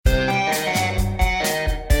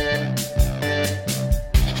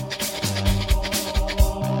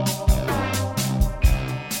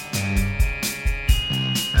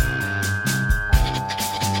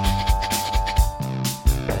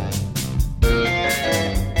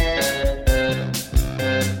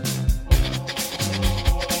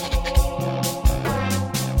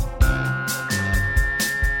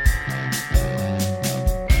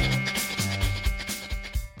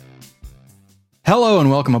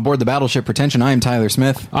welcome aboard the Battleship Pretension. I am Tyler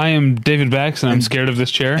Smith. I am David Bax, and I'm scared of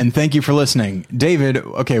this chair. And thank you for listening. David,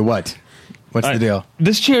 okay, what? What's the deal?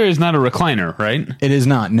 This chair is not a recliner, right? It is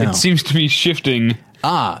not, no. It seems to be shifting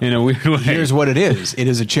in a weird way. Here's what it is. It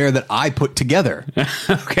is a chair that I put together.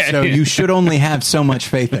 Okay. So you should only have so much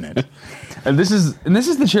faith in it. And this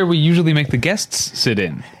is the chair we usually make the guests sit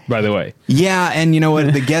in, by the way. Yeah, and you know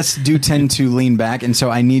what? The guests do tend to lean back, and so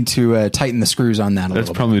I need to tighten the screws on that a little bit.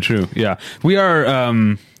 That's probably true, yeah. We are,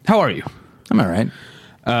 how are you? I'm all right.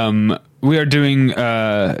 We are doing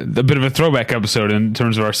a bit of a throwback episode in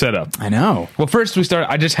terms of our setup. I know. Well, first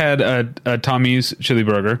I just had a Tommy's chili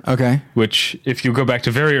burger. Okay. Which, if you go back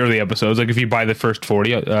to very early episodes, like if you buy the first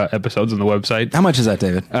 40 episodes on the website. How much is that,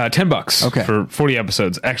 David? $10. Okay. For 40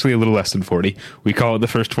 episodes. Actually, a little less than 40. We call it the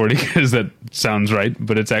first 40 because that sounds right,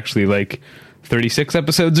 but it's actually like 36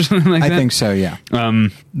 episodes or something like that. I think so, yeah.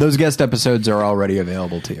 Those guest episodes are already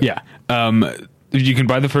available to you. Yeah. You can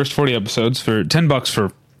buy the first 40 episodes for $10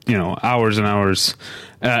 for hours and hours.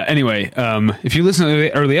 Anyway, if you listen to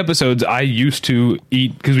the early episodes, I used to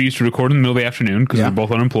eat, because we used to record in the middle of the afternoon because we were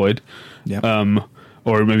both unemployed. Yeah.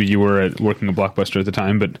 Or maybe you were working at Blockbuster at the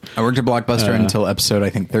time, but I worked at Blockbuster until episode, I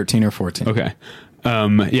think, 13 or 14. Okay.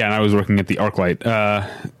 And I was working at the ArcLight.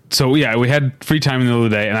 So yeah, we had free time in the middle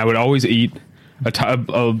of the day, and I would always eat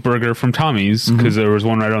a burger from Tommy's because there was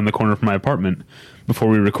one right on the corner from my apartment before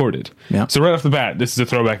we recorded. Yeah. So right off the bat, this is a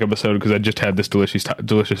throwback episode because I just had this delicious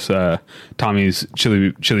Tommy's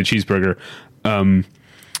chili cheeseburger.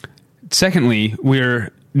 Secondly,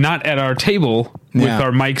 we're not at our table with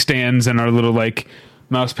our mic stands and our little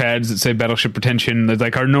mouse pads that say Battleship Pretension. That's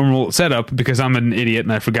like our normal setup because I'm an idiot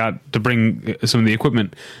and I forgot to bring some of the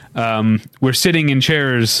equipment. We're sitting in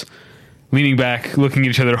chairs, leaning back, looking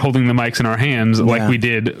at each other, holding the mics in our hands like we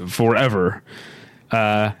did forever.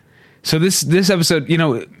 So this episode,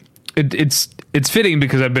 it's fitting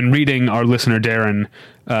because I've been reading our listener Darren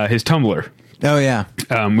his Tumblr. Oh yeah,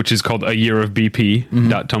 which is called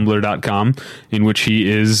ayearofbp.tumblr.com, in which he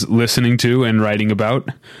is listening to and writing about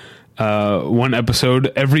one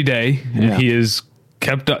episode every day, and he is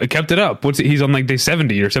kept it up. He's on day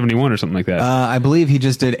 70 or 71 or something like that. I believe he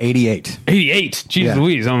just did 88. 88. Jeez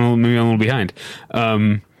Louise, maybe I'm a little behind.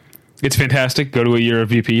 It's fantastic. Go to A Year of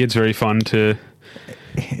BP. It's very fun to.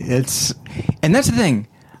 And that's the thing.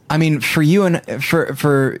 I mean, for you and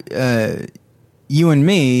for you and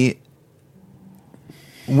me,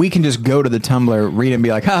 we can just go to the Tumblr, read it, and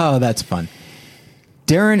be like, "Oh, that's fun."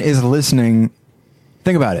 Darren is listening.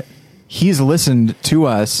 Think about it. He's listened to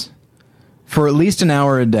us for at least an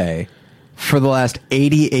hour a day for the last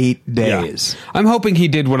 88 days. Yeah. I'm hoping he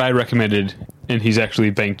did what I recommended, and he's actually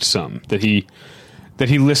banked some. That he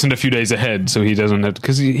listened a few days ahead, so he doesn't have to,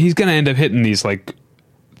 because he's going to end up hitting these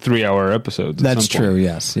 3-hour episodes. That's true.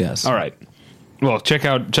 Yes. All right. Well, check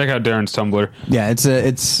out Darren's Tumblr. Yeah, it's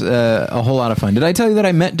a whole lot of fun. Did I tell you that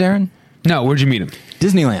I met Darren? No, where'd you meet him?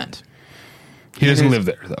 Disneyland. He doesn't live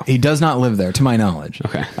there, though. He does not live there, to my knowledge.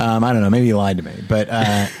 Okay. I don't know. Maybe he lied to me, but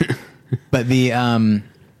he and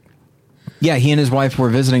his wife were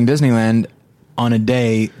visiting Disneyland on a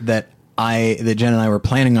day that Jen and I were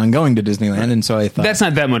planning on going to Disneyland, and so I thought that's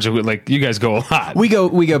not that much of it. You guys go a lot. We go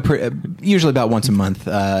usually about once a month,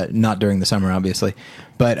 not during the summer, obviously,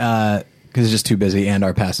 but because it's just too busy and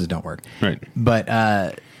our passes don't work. Right. But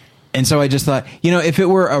and so I just thought, if it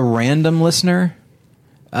were a random listener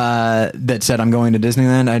that said I'm going to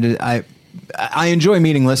Disneyland, I enjoy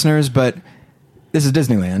meeting listeners, but this is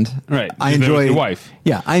Disneyland. Right. I enjoy your wife.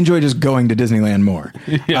 Yeah, I enjoy just going to Disneyland more.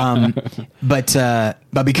 Yeah. But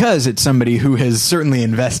because it's somebody who has certainly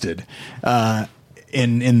invested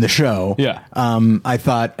in the show, I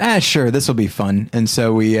thought, sure, this will be fun. And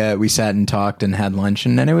so we sat and talked and had lunch,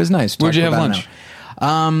 and then it was nice. Where'd you have lunch?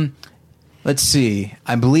 Let's see.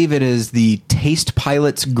 I believe it is the Taste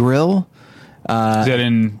Pilots Grill. Is that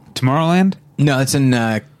in Tomorrowland? No, it's in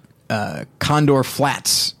Condor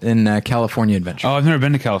Flats in California Adventure. Oh, I've never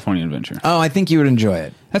been to California Adventure. Oh, I think you would enjoy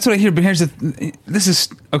it. That's what I hear, but this is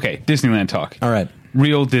okay, Disneyland talk. All right.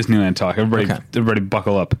 Real Disneyland talk. Everybody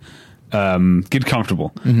buckle up. Get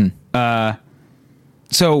comfortable. Mm-hmm.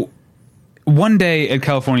 So one day at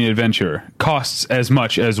California Adventure costs as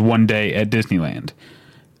much as one day at Disneyland.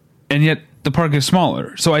 And yet the park is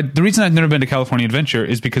smaller. So the reason I've never been to California Adventure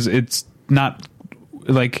is because it's not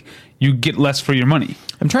you get less for your money.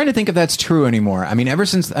 I'm trying to think if that's true anymore. I mean,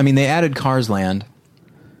 they added Cars Land.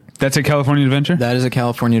 That's a California Adventure? That is a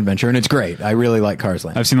California Adventure, and it's great. I really like Cars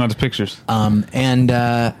Land. I've seen lots of pictures.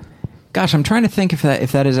 Gosh, I'm trying to think if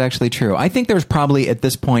that is actually true. I think there's probably at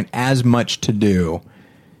this point as much to do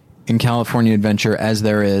in California Adventure as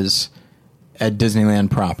there is at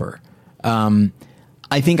Disneyland proper.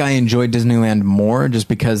 I think I enjoy Disneyland more just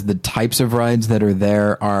because the types of rides that are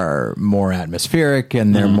there are more atmospheric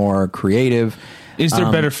and they're more creative. Is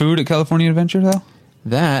there better food at California Adventure though?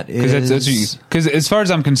 That is because as far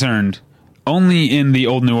as I'm concerned, only in the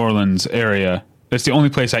old New Orleans area. That's the only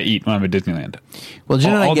place I eat when I'm at Disneyland. Well,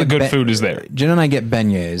 Jen and I all get the good food is there. Jen and I get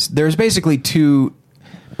beignets. There's basically 2,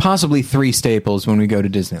 possibly 3 staples when we go to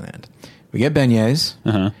Disneyland. We get beignets.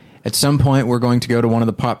 At some point, we're going to go to one of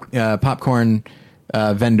the popcorn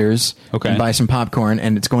vendors and buy some popcorn,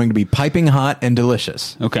 and it's going to be piping hot and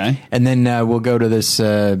delicious. Okay. And then we'll go to this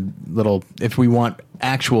little, if we want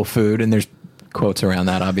actual food, and there's quotes around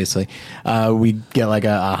that, obviously, we get like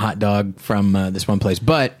a hot dog from this one place.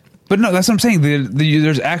 But no, that's what I'm saying.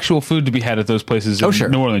 There's actual food to be had at those places in sure.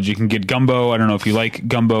 New Orleans. You can get gumbo. I don't know if you like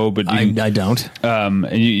gumbo, but I don't.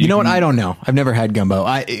 You know what? I don't know. I've never had gumbo.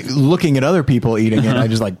 Looking at other people eating it, I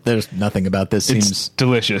just like, there's nothing about this seems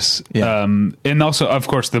delicious. Yeah. And also, of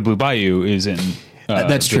course, the Blue Bayou is in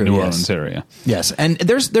that's the true, New yes. Orleans area. Yes, and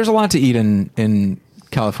there's a lot to eat in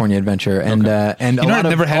California Adventure, and a lot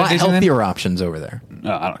of healthier options over there.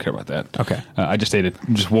 I don't care about that. Okay. I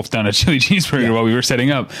just wolfed down a chili cheeseburger while we were setting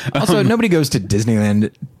up. Also, nobody goes to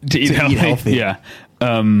Disneyland to eat healthy. Yeah.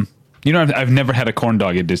 I've never had a corn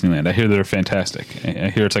dog at Disneyland. I hear they're fantastic. I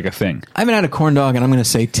hear it's like a thing. I haven't had a corn dog in, I'm going to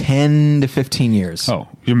say, 10 to 15 years. Oh,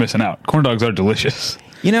 you're missing out. Corn dogs are delicious.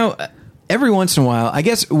 Every once in a while, I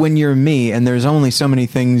guess when you're me and there's only so many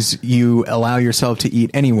things you allow yourself to eat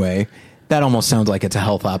anyway, that almost sounds like it's a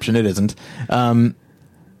health option. It isn't.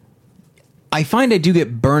 I find I do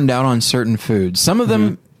get burned out on certain foods. Some of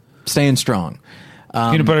them staying strong.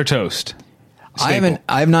 Peanut butter toast. Staple.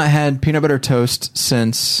 I have not had peanut butter toast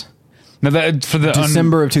since for the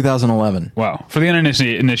December of 2011. Wow. For the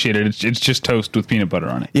uninitiated, it's just toast with peanut butter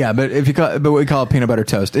on it. Yeah, but we call it peanut butter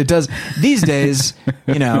toast. It does these days,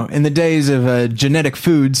 in the days of genetic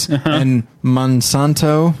foods and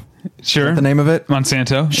Monsanto. Sure. Is that the name of it?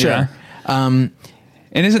 Monsanto. Sure. Yeah.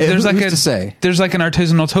 And there's like an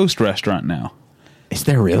artisanal toast restaurant now. Is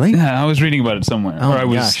there really? Yeah, I was reading about it somewhere. Oh, or I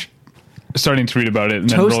was gosh. starting to read about it and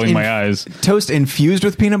then rolling my eyes. Toast infused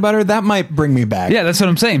with peanut butter? That might bring me back. Yeah, that's what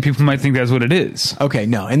I'm saying. People might think that's what it is. Okay,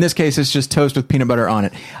 no. In this case, it's just toast with peanut butter on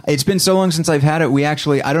it. It's been so long since I've had it.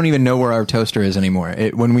 I don't even know where our toaster is anymore.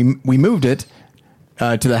 When we moved it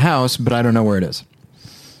to the house, but I don't know where it is,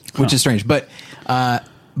 which is strange. But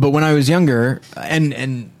when I was younger,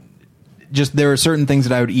 and just there are certain things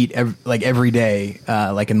that I would eat every day,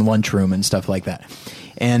 like in the lunchroom and stuff like that.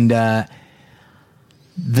 And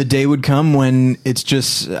the day would come when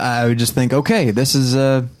I would just think, okay, this is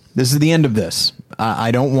the end of this.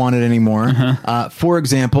 I don't want it anymore. For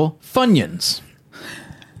example, Funyuns.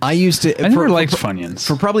 I never liked Funyuns.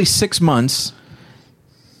 For probably 6 months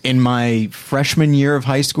in my freshman year of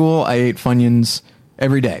high school, I ate Funyuns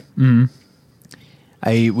every day. Mm-hmm.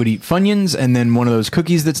 I would eat Funyuns and then one of those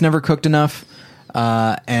cookies that's never cooked enough,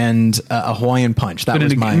 and a Hawaiian Punch. That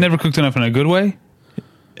was mine. Never cooked enough in a good way?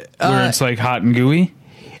 Where it's like hot and gooey?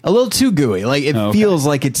 A little too gooey. Like it feels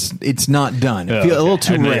like it's not done. It feels a little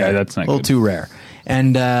too rare. Yeah, that's not a little too rare.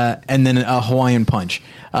 And then a Hawaiian Punch.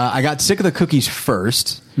 I got sick of the cookies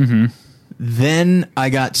first. Mm-hmm. Then I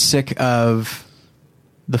got sick of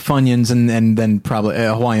the Funyuns and then probably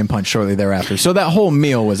a Hawaiian Punch shortly thereafter. So that whole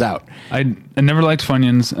meal was out. I never liked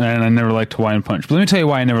Funyuns and I never liked Hawaiian Punch. But let me tell you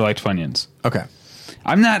why I never liked Funyuns. Okay.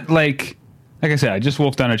 I'm not like I said, I just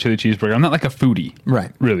wolfed down a chili cheeseburger. I'm not like a foodie.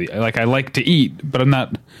 Right. Really. I like to eat, but I'm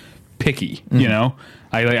not picky, Mm-hmm.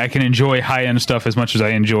 I can enjoy high-end stuff as much as I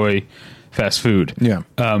enjoy fast food. Yeah.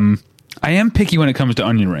 I am picky when it comes to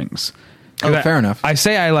onion rings. Oh, fair enough. I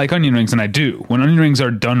say I like onion rings, and I do. When onion rings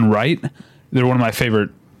are done right, they're one of my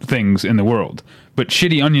favorite things in the world. But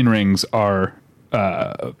shitty onion rings are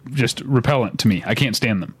just repellent to me. I can't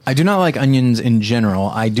stand them. I do not like onions in general.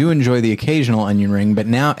 I do enjoy the occasional onion ring, but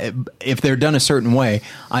now if they're done a certain way,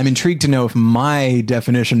 I'm intrigued to know if my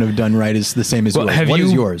definition of done right is the same as yours. What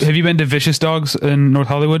is yours? Have you been to Vicious Dogs in North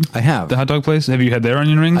Hollywood? I have. The hot dog place? Have you had their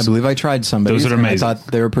onion rings? I believe I tried some. Those are amazing. I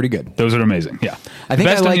thought they were pretty good. Those are amazing, yeah. I think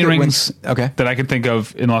the best I like onion rings that I can think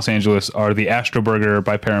of in Los Angeles are the Astro Burger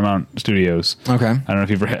by Paramount Studios. Okay. I don't know if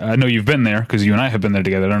you've I know you've been there because you and I have been there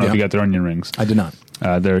together. I don't know if you got their onion rings. I did not.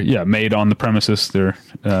 They're made on the premises. They're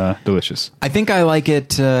delicious. I think I like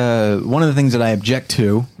it. One of the things that I object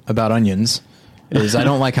to about onions is I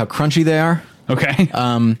don't like how crunchy they are. Okay.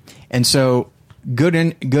 And so good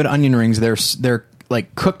onion rings, they're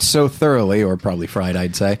like cooked so thoroughly, or probably fried,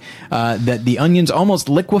 I'd say, that the onions almost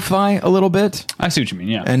liquefy a little bit. I see what you mean.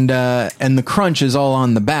 Yeah. And the crunch is all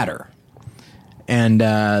on the batter, and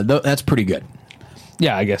that's pretty good.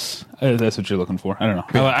 Yeah, I guess that's what you're looking for. I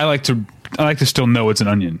don't know. I like to like to still know it's an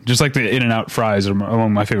onion, just like the In-N-Out fries are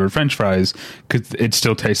among my favorite French fries because it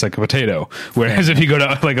still tastes like a potato. Whereas if you go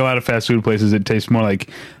to like a lot of fast food places, it tastes more like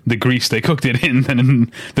the grease they cooked it in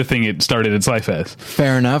than the thing it started its life as.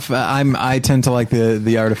 Fair enough. I tend to like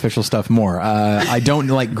the artificial stuff more. I don't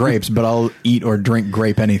like grapes, but I'll eat or drink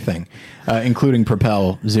grape anything, including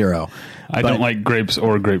Propel Zero. I don't like grapes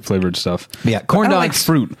or grape flavored stuff. Yeah, corn dogs. I don't like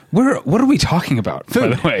fruit. What are we talking about?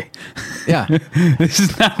 Food. By the way, yeah, this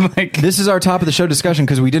is not like this is our top of the show discussion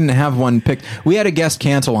because we didn't have one picked. We had a guest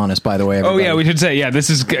cancel on us, by the way. Everybody. Oh yeah, we should say this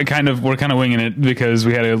is we're kind of winging it because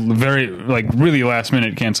we had a very really last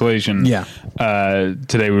minute cancellation. Yeah,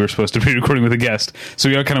 today we were supposed to be recording with a guest, so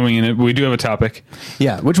we are kind of winging it. But we do have a topic.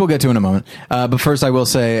 Yeah, which we'll get to in a moment. But first, I will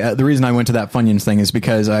say the reason I went to that Funyuns thing is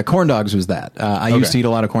because corn dogs was that. I used to eat a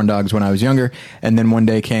lot of corn dogs when I was younger, and then one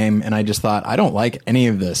day came and I just thought, I don't like any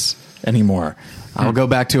of this anymore. I'll go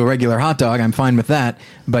back to a regular hot dog. I'm fine with that.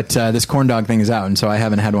 But this corn dog thing is out, and so I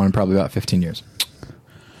haven't had one in probably about 15 years.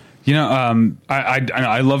 You know,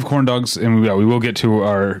 I love corn dogs, and we will get to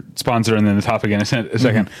our sponsor and then the topic in a second.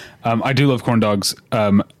 Mm-hmm. I do love corn dogs,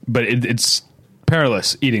 but it's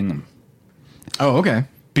perilous eating them. Oh, okay.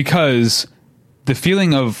 Because the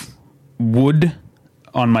feeling of wood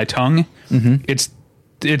on my tongue, it's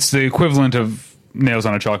the equivalent of nails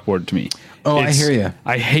on a chalkboard to me. Oh, I hear you.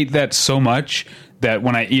 I hate that so much that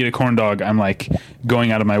when I eat a corn dog, I'm like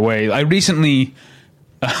going out of my way. I recently,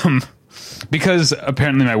 because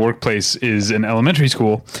apparently my workplace is an elementary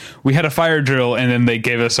school, we had a fire drill and then they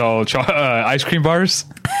gave us all ice cream bars.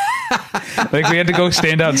 Like we had to go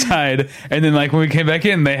stand outside, and then like when we came back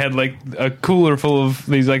in, they had like a cooler full of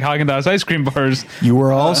these like Haagen-Dazs ice cream bars. You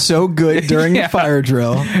were all so good during the fire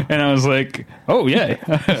drill, and I was like, "Oh yeah,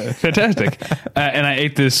 fantastic!" And I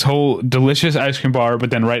ate this whole delicious ice cream bar, but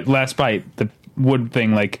then last bite, the wood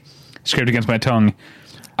thing like scraped against my tongue.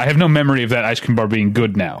 I have no memory of that ice cream bar being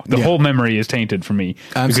good now. The whole memory is tainted for me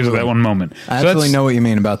because of that one moment. I absolutely know what you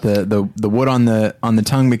mean about the wood on the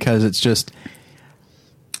tongue, because it's just.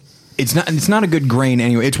 It's not a good grain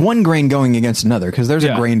anyway. It's one grain going against another because there's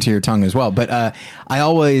a grain to your tongue as well. But I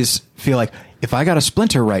always feel like if I got a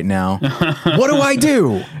splinter right now, what do I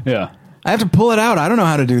do? Yeah. I have to pull it out. I don't know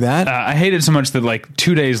how to do that. I hate it so much that like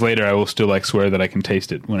 2 days later, I will still like swear that I can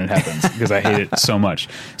taste it when it happens because I hate it so much.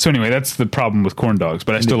 So anyway, that's the problem with corn dogs,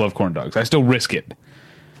 but I still love corn dogs. I still risk it.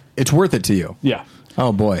 It's worth it to you. Yeah.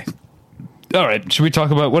 Oh boy. All right. Should we talk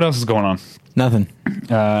about what else is going on? Nothing.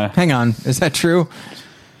 Hang on. Is that true?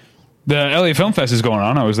 The LA Film Fest is going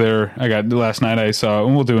on. I was there. Last night I saw,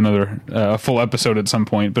 and we'll do another full episode at some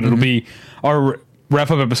point, but it'll be, our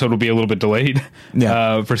wrap-up episode will be a little bit delayed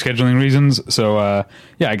for scheduling reasons. So, I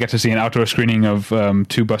got to see an outdoor screening of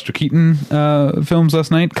 2 Buster Keaton films last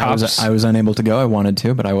night. Cops. I was unable to go. I wanted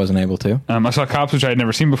to, but I wasn't able to. I saw Cops, which I had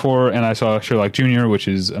never seen before, and I saw Sherlock Jr., which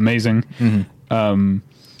is amazing.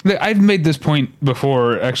 I've made this point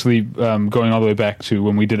before, actually, going all the way back to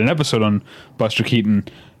when we did an episode on Buster Keaton.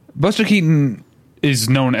 Buster Keaton is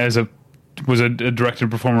known as was a director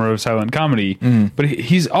performer of silent comedy, but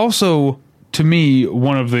he's also, to me,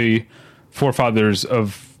 one of the forefathers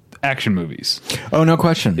of action movies. Oh, no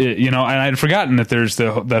question. And I had forgotten that there's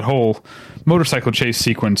that whole motorcycle chase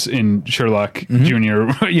sequence in Sherlock Jr.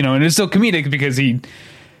 And it's still comedic because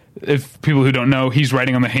if people who don't know, he's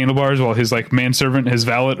riding on the handlebars while his like manservant, his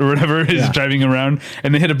valet or whatever, is driving around,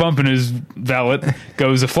 and they hit a bump and his valet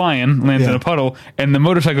goes a-flying, lands in a puddle, and the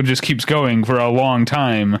motorcycle just keeps going for a long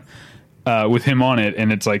time with him on it,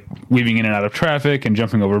 and it's like weaving in and out of traffic and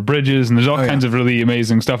jumping over bridges, and there's all kinds of really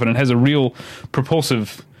amazing stuff, and it has a real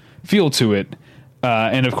propulsive feel to it.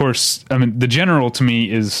 And of course, I mean, The General to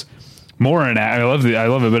me is more I love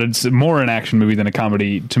it, but it's more an action movie than a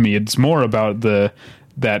comedy to me. It's more about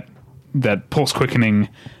that pulse quickening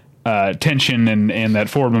tension and that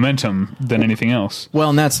forward momentum than anything else. Well,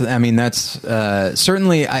 and that's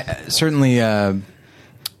certainly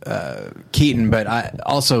Keaton, but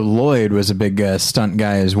also Lloyd was a big stunt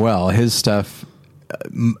guy as well. His stuff,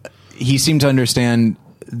 he seemed to understand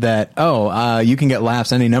that you can get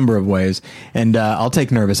laughs any number of ways, and I'll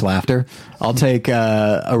take nervous laughter. I'll take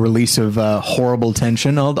a release of horrible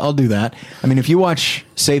tension. I'll do that. I mean, if you watch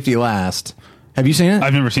Safety Last. Have you seen it?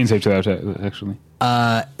 I've never seen Safety Last, actually.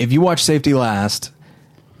 If you watch Safety Last,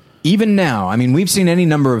 even now, I mean, we've seen any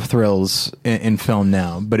number of thrills in film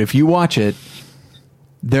now, but if you watch it,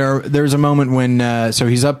 there's a moment when so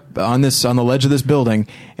he's up on the ledge of this building,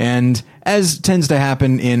 and as tends to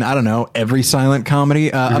happen in, I don't know, every silent comedy,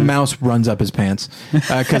 a mouse runs up his pants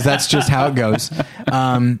because that's just how it goes.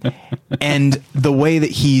 And the way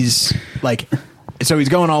that he's like, so he's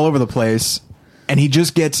going all over the place. and he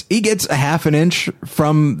gets a half an inch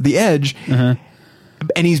from the edge.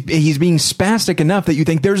 And he's being spastic enough that you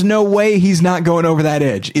think there's no way he's not going over that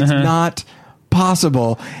edge. It's not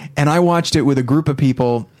possible. And I watched it with a group of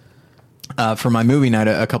people for my movie night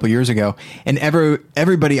a couple years ago, and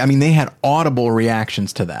everybody, I mean, they had audible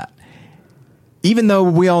reactions to that. Even though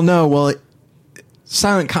we all know, well,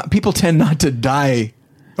 people tend not to die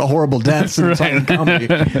a horrible deaths in silent comedy,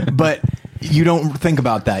 but you don't think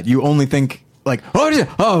about that. You only think like, okay,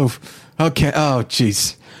 oh,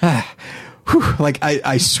 jeez. Like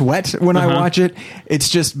I sweat when I watch it. It's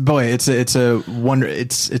just, boy, it's a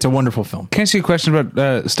wonderful film. Can I ask you a question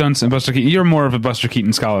about stunts and Buster Keaton? You're more of a Buster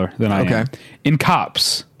Keaton scholar than I am. In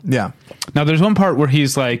Cops, yeah. Now there's one part where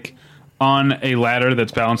he's like on a ladder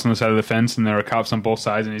that's balanced on the side of the fence, and there are cops on both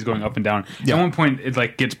sides, and he's going up and down. At one point, it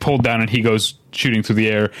like gets pulled down, and he goes shooting through the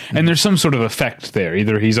air, and there's some sort of effect there.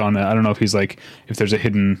 Either he's on I don't know if he's like, if there's a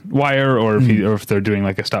hidden wire, or if they're doing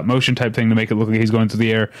like a stop motion type thing to make it look like he's going through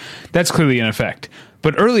the air. That's clearly an effect.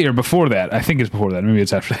 But earlier, before that, I think it's before that, maybe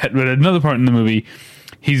it's after that, but another part in the movie,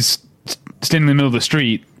 he's standing in the middle of the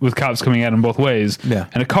street with cops coming at him both ways,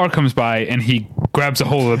 and a car comes by, and he grabs a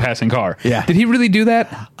hold of the passing car. Yeah. Did he really do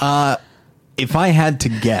that? If I had to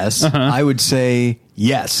guess, I would say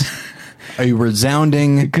yes. A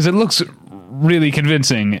resounding... Because it looks really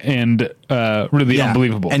convincing and really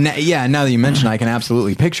unbelievable. And now that you mention it, I can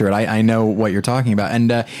absolutely picture it. I know what you're talking about.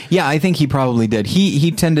 And I think he probably did.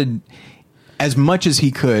 He tended... As much as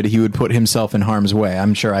he could, he would put himself in harm's way.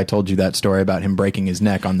 I'm sure I told you that story about him breaking his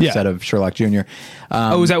neck on the set of Sherlock Jr.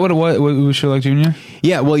 Is that what it was? It was Sherlock Jr.?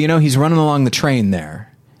 Yeah, well, he's running along the train there.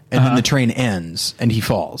 And then the train ends, and he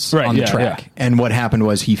falls on the track. Yeah. And what happened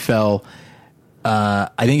was he fell. I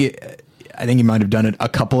think he might have done it a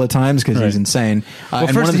couple of times because he's insane. Well,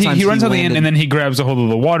 first he runs on the end, and then he grabs a hold of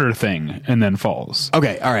the water thing, and then falls.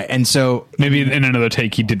 Okay, all right. And so maybe in another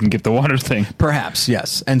take he didn't get the water thing. Perhaps,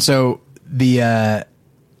 yes. And so he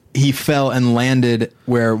fell and landed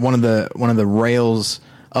where one of the rails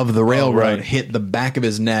of the railroad hit the back of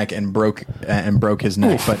his neck and broke his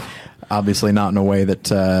neck. Oof. But obviously not in a way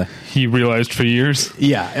that he realized for years.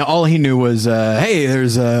 Yeah, all he knew was, hey,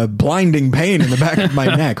 there's a blinding pain in the back of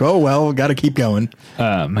my neck. Oh well, got to keep going.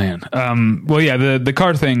 Man. Well, yeah, the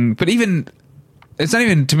car thing, but even it's not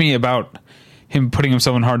even to me about him putting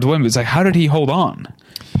himself in harm's way. It's like, how did he hold on?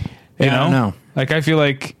 I don't know. Like, I feel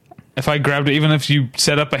like if I grabbed it, even if you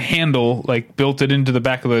set up a handle, like built it into the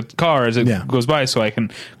back of the car as it goes by, so I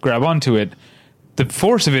can grab onto it, the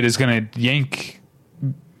force of it is going to yank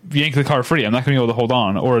the car free. I'm not going to be able to hold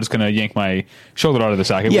on, or it's going to yank my shoulder out of the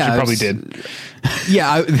socket, which it probably did.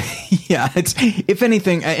 Yeah, it's, if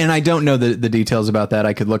anything, and I don't know the details about that.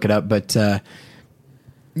 I could look it up, but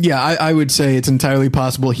I would say it's entirely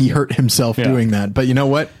possible he hurt himself doing that. But you know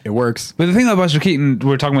what? It works. But the thing about Buster Keaton,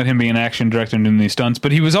 we're talking about him being an action director and doing these stunts,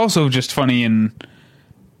 but he was also just funny in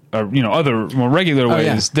other more regular ways.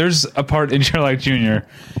 Yeah. There's a part in Sherlock Jr.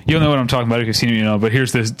 You'll know what I'm talking about if you've seen it, but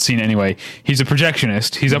here's the scene anyway. He's a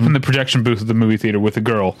projectionist. He's up in the projection booth at the movie theater with a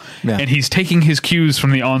girl, and he's taking his cues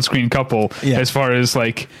from the on-screen couple as far as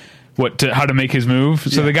like how to make his move.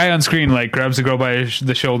 So the guy on screen like grabs the girl by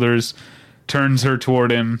the shoulders, turns her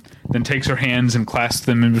toward him, then takes her hands and clasps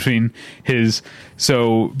them in between his.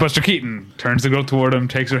 So Buster Keaton turns the girl toward him,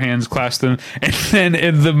 takes her hands, clasps them, and then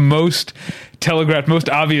in the most telegraphed, most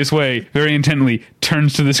obvious way, very intently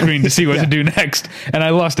turns to the screen to see what to do next. And I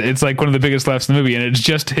lost it. It's like one of the biggest laughs in the movie, and it's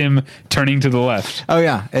just him turning to the left. Oh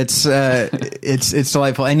yeah, it's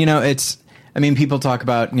delightful. And people talk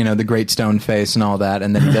about the great stone face and all that,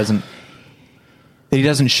 and that he doesn't. That he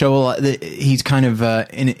doesn't show a lot. He's kind of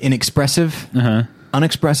inexpressive,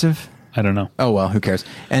 unexpressive. I don't know. Oh well, who cares?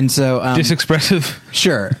 And so disexpressive.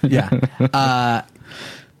 Sure, yeah.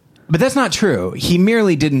 But that's not true. He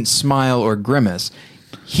merely didn't smile or grimace.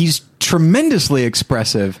 He's tremendously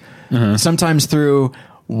expressive, sometimes through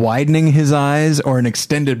widening his eyes or an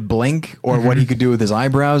extended blink or what he could do with his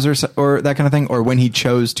eyebrows or that kind of thing, or when he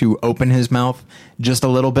chose to open his mouth just a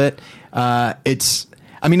little bit.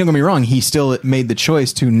 Don't get me wrong, he still made the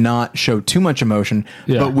choice to not show too much emotion,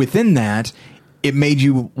 but within that, it made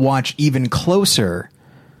you watch even closer,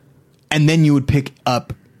 and then you would pick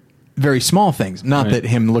up very small things. Not that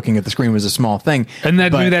him looking at the screen was a small thing. And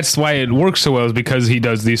maybe that's why it works so well, is because he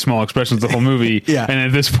does these small expressions the whole movie. And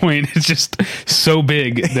at this point, it's just so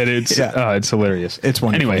big that it's it's hilarious. It's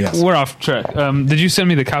wonderful. Anyway, we're off track. Did you send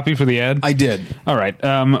me the copy for the ad? I did. All right.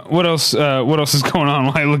 What else is going on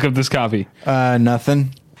while I look up this copy?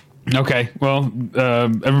 Nothing. Okay. Well,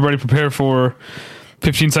 everybody prepare for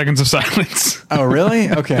 15 seconds of silence. Oh, really?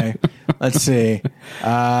 Okay. Let's see.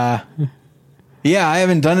 Yeah, I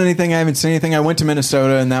haven't done anything. I haven't seen anything. I went to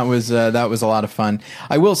Minnesota, and that was a lot of fun.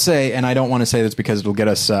 I will say, and I don't want to say this because it'll get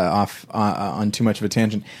us off on too much of a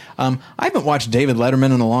tangent. I haven't watched David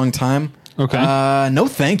Letterman in a long time. Okay. No,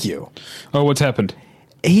 thank you. Oh, what's happened?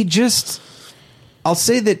 He just... I'll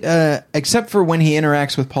say that except for when he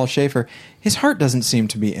interacts with Paul Schaefer, his heart doesn't seem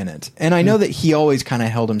to be in it. And I know that he always kind of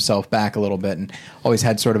held himself back a little bit and always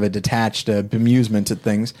had sort of a detached bemusement at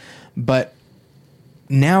things. But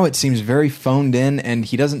now it seems very phoned in, and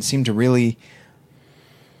he doesn't seem to really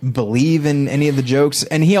believe in any of the jokes.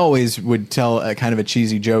 And he always would tell a kind of a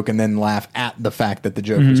cheesy joke and then laugh at the fact that the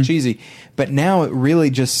joke was cheesy. But now it really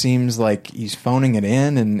just seems like he's phoning it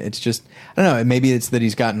in, and it's just, I don't know, maybe it's that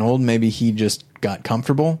he's gotten old, maybe he just got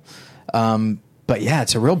comfortable. But yeah,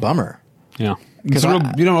 it's a real bummer. Yeah. You know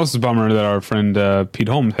what else is a bummer? That our friend Pete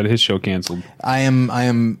Holmes had his show canceled. I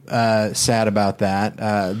am sad about that.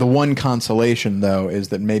 The one consolation, though, is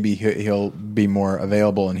that maybe he'll be more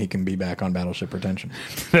available and he can be back on Battleship Pretension.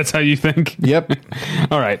 That's how you think? Yep.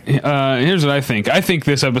 All right. Here's what I think. I think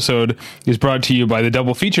this episode is brought to you by the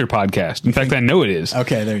Double Feature podcast. In fact, I know it is.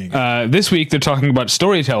 Okay, there you go. This week, they're talking about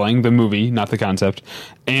storytelling, the movie, not the concept,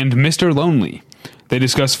 and Mr. Lonely. They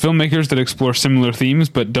discuss filmmakers that explore similar themes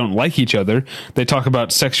but don't like each other. They talk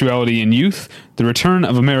about sexuality in youth, the return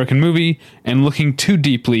of American movie, and looking too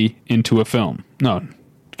deeply into a film. No,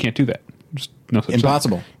 can't do that. Just no such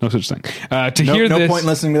Impossible. Thing. No such thing. No point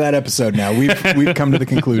listening to that episode now. We've come to the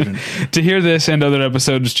conclusion. To hear this and other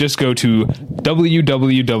episodes, just go to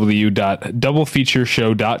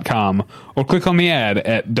www.doublefeatureshow.com or click on the ad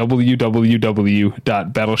at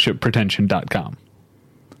www.battleshippretension.com.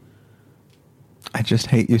 I just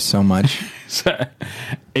hate you so much.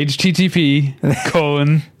 http://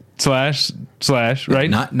 right?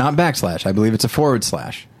 Not backslash. I believe it's a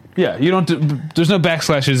 /. Yeah, you don't. There's no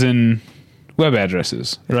backslashes in web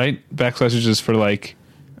addresses, right? Backslash is just for like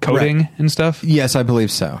coding and stuff. Yes, I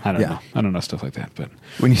believe so. I don't know. I don't know stuff like that. But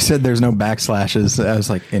when you said there's no backslashes, I was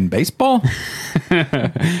like, in baseball?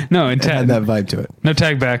 No, it had that vibe to it. No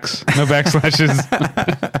tag backs. No backslashes.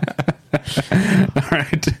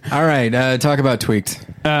 All right. Talk about Tweaked.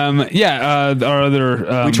 Our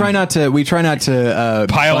other. We try not to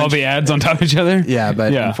pile all the ads on top of each other. Yeah,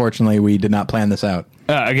 but unfortunately, we did not plan this out.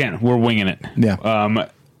 Again, we're winging it. Yeah.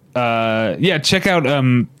 Check out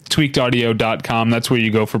tweakedaudio.com. That's where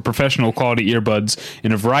you go for professional quality earbuds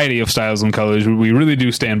in a variety of styles and colors. We really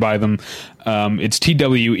do stand by them. It's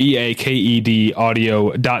TWEAKED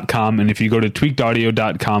audio.com. And if you go to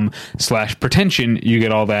tweakedaudio.com/pretension, you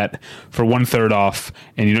get all that for 1/3 off,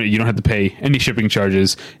 and you don't have to pay any shipping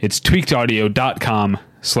charges. It's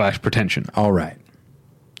tweakedaudio.com/pretension. All right.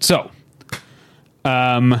 So, here's what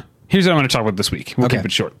I'm going to talk about this week. We'll keep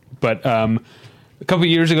it short. But, a couple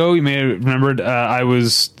of years ago, you may have remembered, I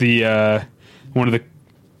was the one of the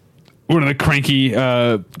cranky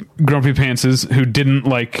grumpy pantses who didn't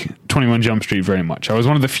like 21 Jump Street very much. I was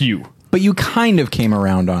one of the few. But you kind of came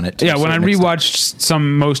around on it. Yeah, when I rewatched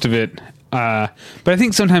most of it. But I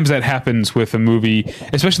think sometimes that happens with a movie,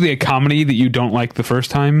 especially a comedy that you don't like the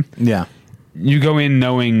first time. Yeah. You go in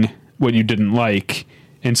knowing what you didn't like,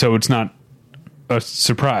 and so it's not a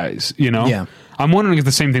surprise, you know? Yeah. I'm wondering if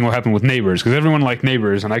the same thing will happen with Neighbors, because everyone liked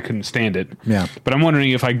Neighbors and I couldn't stand it. Yeah. But I'm wondering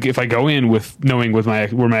if I go in with knowing where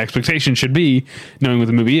my expectation should be, knowing what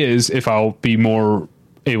the movie is, if I'll be more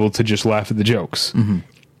able to just laugh at the jokes. Mm-hmm.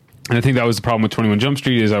 And I think that was the problem with 21 Jump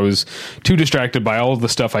Street, is I was too distracted by all of the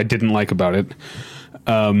stuff I didn't like about it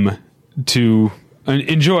to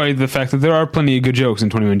enjoy the fact that there are plenty of good jokes in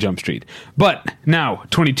 21 Jump Street. But now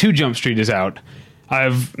 22 Jump Street is out. I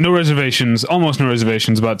have almost no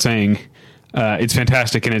reservations about saying it's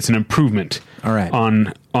fantastic and it's an improvement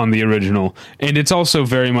on the original. And it's also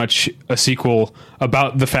very much a sequel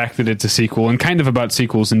about the fact that it's a sequel and kind of about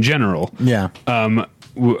sequels in general. Yeah. So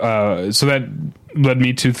that led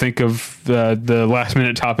me to think of the last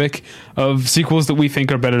minute topic of sequels that we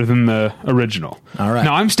think are better than the original. All right.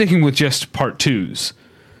 Now I'm sticking with just part 2s.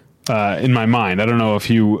 In my mind, I don't know if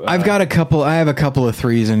you. I have a couple of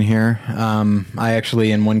 3s in here. I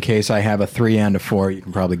actually, in one case, I have a 3 and a 4. You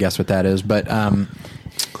can probably guess what that is, but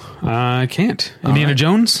I can't. Indiana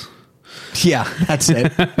Jones. Yeah, that's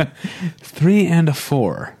it. 3 and a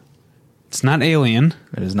 4. It's not Alien.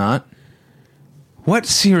 It is not. What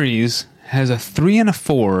series has a 3 and a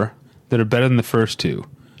 4 that are better than the first 2?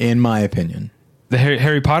 In my opinion, the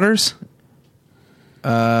Harry Potters.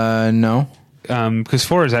 No. Because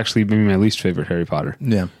 4 is actually maybe my least favorite Harry Potter.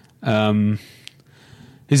 Yeah.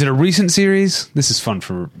 Is it a recent series? This is fun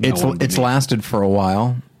for it's lasted for a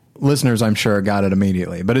while. Listeners, I'm sure, got it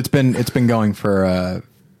immediately, but it's been going for.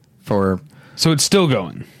 So it's still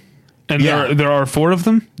going. And Yeah. there are 4 of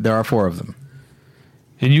them? There are 4 of them.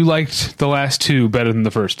 And you liked the last 2 better than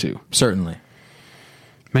the first 2? Certainly.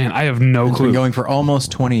 Man, I have no It's clue. been going for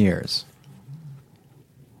almost 20 years.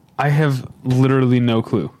 I have literally no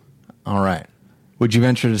clue. All right. Would you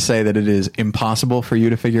venture to say that it is impossible for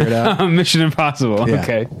you to figure it out? Mission Impossible. Yeah.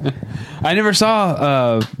 Okay. I never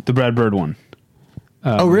saw the Brad Bird one.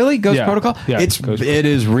 Oh, really? Ghost yeah. Protocol? Yeah, It Ghost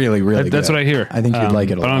is really, really good. That's what I hear. I think you'd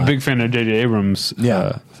like it a but lot. I'm a big fan of J.J. Abrams'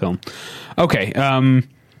 film. Okay.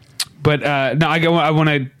 But no, I want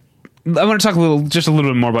to talk just a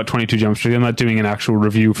little bit more about 22 Jump Street. I'm not doing an actual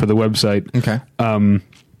review for the website. Okay.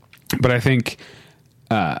 But I think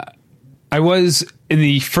I was in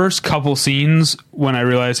the first couple scenes when I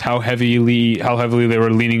realized how heavily they were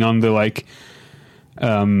leaning on the like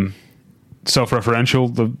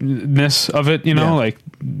self-referentialness of it, you know, Yeah. like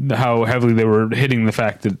how heavily they were hitting the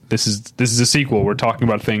fact that this is a sequel. We're talking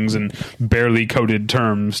about things in barely coded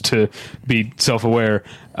terms to be self-aware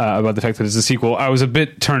about the fact that it's a sequel. I was a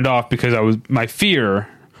bit turned off because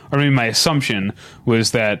my assumption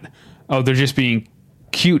was that, oh, they're just being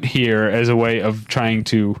cute here as a way of trying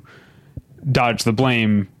to dodge the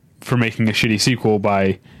blame for making a shitty sequel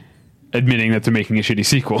by admitting that they're making a shitty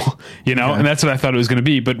sequel, you know? Yeah. And that's what I thought it was going to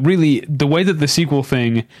be. But really, the way that the sequel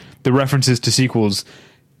thing, the references to sequels,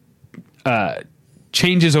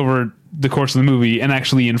 changes over the course of the movie and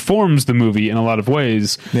actually informs the movie in a lot of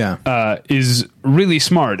ways, is really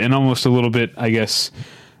smart and almost a little bit, I guess,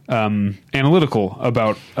 analytical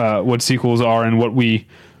about what sequels are and what we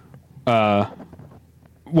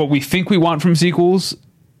think we want from sequels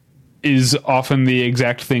is often the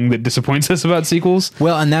exact thing that disappoints us about sequels.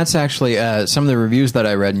 Well, and that's actually some of the reviews that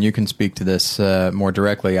I read, and you can speak to this more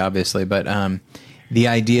directly, obviously, but the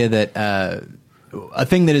idea that a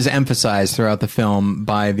thing that is emphasized throughout the film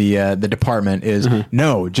by the department is,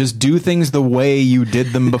 no, just do things the way you did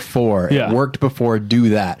them before. Yeah. It worked before, do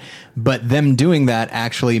that. But them doing that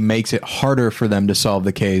actually makes it harder for them to solve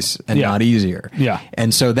the case and not easier. Yeah.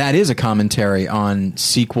 And so that is a commentary on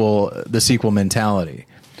the sequel mentality.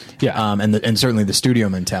 Yeah. And certainly the studio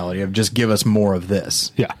mentality of just give us more of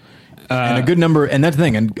this. Yeah. And a good number, and that's the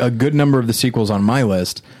thing, and a good number of the sequels on my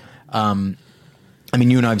list. I mean,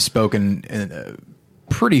 you and I have spoken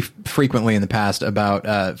pretty frequently in the past about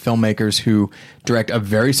filmmakers who direct a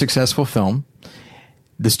very successful film.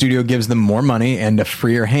 The studio gives them more money and a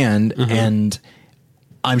freer hand, and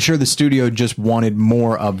I'm sure the studio just wanted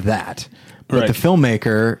more of that. But the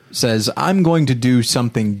filmmaker says, I'm going to do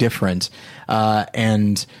something different,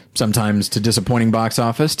 and sometimes to disappointing box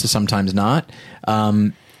office, to sometimes not.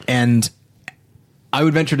 And I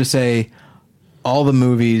would venture to say all the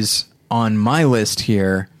movies on my list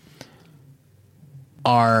here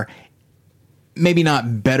are maybe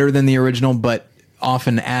not better than the original, but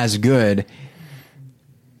often as good,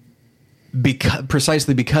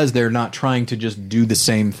 precisely because they're not trying to just do the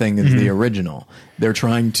same thing as the original. They're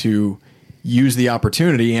trying to use the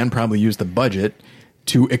opportunity and probably use the budget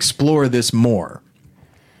to explore this more.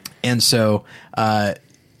 And so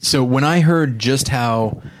when I heard just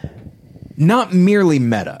how not merely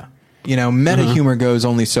meta, meta humor goes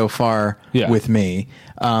only so far with me.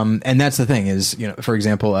 And that's the thing is, for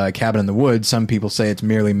example, Cabin in the Woods, some people say it's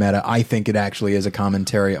merely meta. I think it actually is a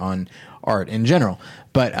commentary on art in general,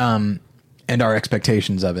 but, and our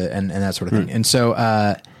expectations of it and that sort of thing. And so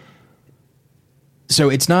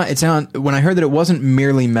it's not when I heard that it wasn't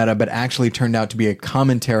merely meta, but actually turned out to be a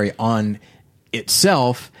commentary on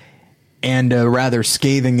itself and a rather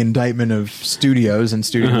scathing indictment of studios and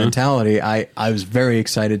studio mentality, I was very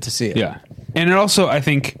excited to see it. Yeah. And it also, I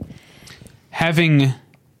think, having,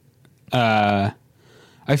 I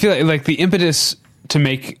feel like the impetus to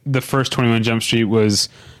make the first 21 Jump Street was,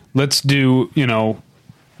 let's do, the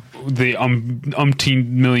umpteen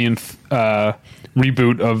millionth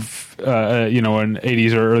reboot of an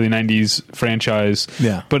 80s or early 90s franchise.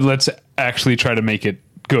 Yeah. But let's actually try to make it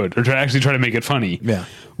good, or try to make it funny. Yeah.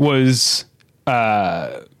 Was what's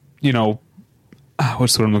the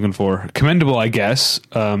word I'm looking for? Commendable, I guess,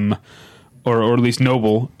 or at least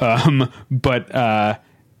noble. But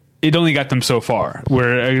it only got them so far.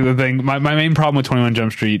 Where the thing, my main problem with 21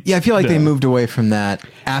 Jump Street. Yeah, I feel like they moved away from that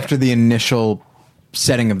after the initial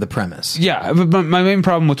setting of the premise. Yeah, but my main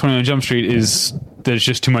problem with 21 Jump Street is there's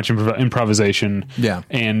just too much improvisation. Yeah.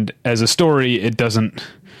 And as a story, it doesn't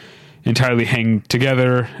entirely hang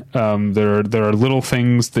together. There are little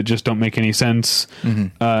things that just don't make any sense.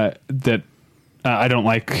 That I don't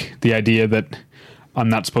like the idea that I'm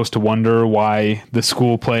not supposed to wonder why the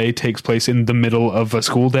school play takes place in the middle of a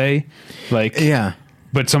school day. Like, Yeah.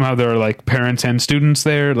 but somehow there are like parents and students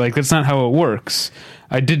there. Like that's not how it works.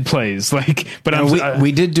 I did plays like, but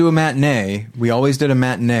we did do a matinee. We always did a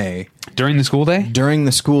matinee during the school day. During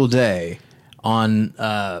the school day on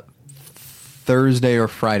Thursday or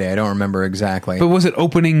Friday. I don't remember exactly. But was it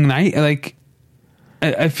opening night? Like,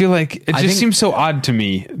 I feel like it just seems so odd to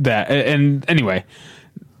me that. And anyway,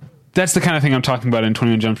 that's the kind of thing I'm talking about in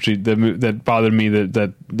 21 Jump Street that bothered me.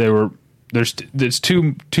 That it's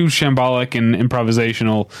too shambolic and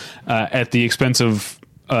improvisational at the expense of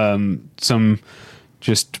some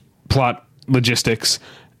just plot logistics.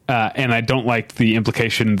 And I don't like the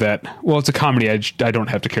implication that, well, it's a comedy. I don't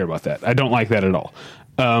have to care about that. I don't like that at all.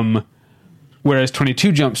 Whereas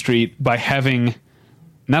 22 Jump Street, by having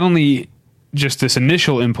not only just this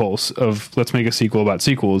initial impulse of let's make a sequel about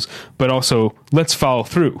sequels, but also let's follow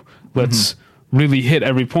through. Let's really hit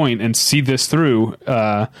every point and see this through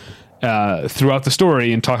throughout the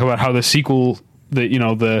story and talk about how the sequel,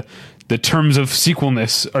 the terms of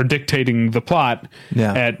sequelness are dictating the plot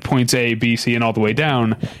at points A, B, C, and all the way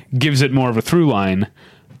down, gives it more of a through line,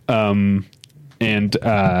 and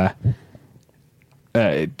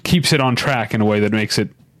it keeps it on track in a way that makes it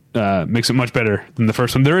much better than the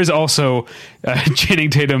first one. There is also Channing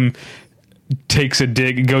Tatum takes a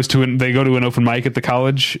dig, they go to an open mic at the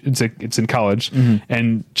college. It's in college,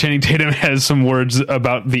 and Channing Tatum has some words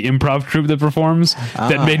about the improv troupe that performs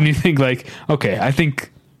that made me think like, okay, I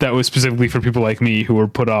think that was specifically for people like me who were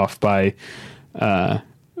put off by the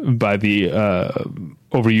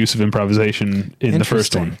overuse of improvisation in the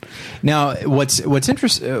first one. Now, what's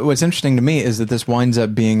interesting to me is that this winds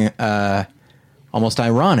up being almost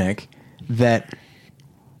ironic that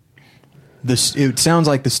it sounds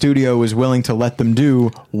like the studio was willing to let them do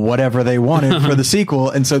whatever they wanted for the sequel,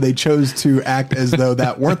 and so they chose to act as though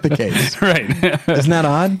that weren't the case. Right? Isn't that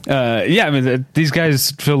odd? Yeah, I mean these guys,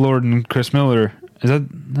 Phil Lord and Chris Miller. Is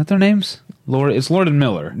that their names? It's Lord and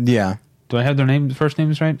Miller. Yeah. Do I have their first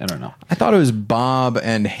names right? I don't know. I thought it was Bob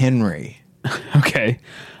and Henry. Okay.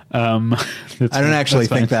 I don't actually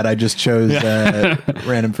think that. I just chose random first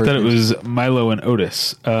names. I thought it was Milo and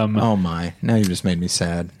Otis. Oh my! Now you just made me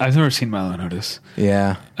sad. I've never seen Milo and Otis.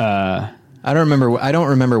 Yeah. I don't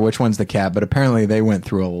remember which one's the cat, but apparently they went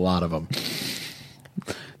through a lot of them.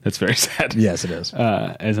 That's very sad. Yes, it is.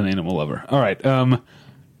 As an animal lover. All right.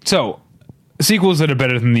 So sequels that are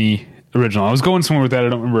better than the original. I was going somewhere with that. I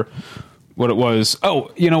don't remember what it was.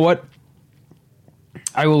 Oh, you know what?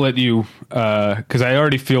 I will let you, because I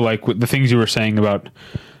already feel like with the things you were saying about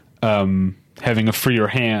having a freer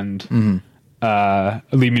hand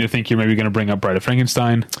lead me to think you're maybe going to bring up Bride of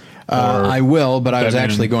Frankenstein. I will, but I was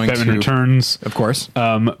actually going to... Batman Returns. Of course.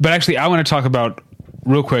 But actually, I want to talk about,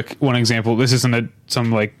 real quick, one example. This isn't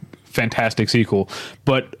some like fantastic sequel,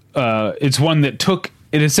 but it's one that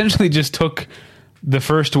it essentially just took the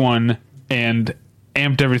first one and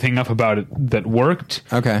amped everything up about it that worked.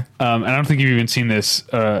 Okay. And I don't think you've even seen this.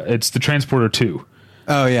 It's the Transporter 2.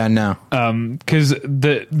 Oh yeah, no. Because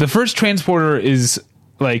the first Transporter is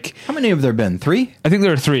like... How many have there been? 3? I think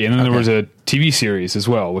there are 3, and then there was a TV series as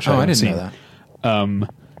well, which I haven't seen. Know that. And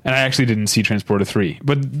I actually didn't see Transporter 3.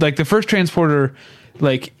 But like the first Transporter,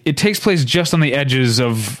 like it takes place just on the edges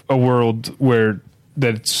of a world where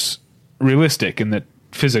that's realistic and that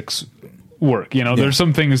physics work. There's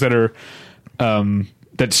some things that are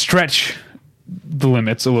that stretch the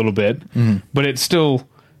limits a little bit, but it's still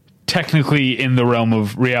technically in the realm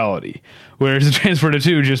of reality. Whereas the Transporter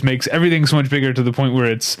 2 just makes everything so much bigger to the point where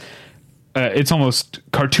it's almost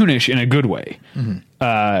cartoonish in a good way.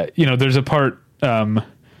 There's a part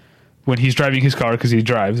when he's driving his car, because he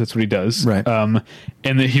drives, that's what he does, right?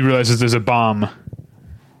 And that he realizes there's a bomb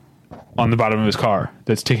on the bottom of his car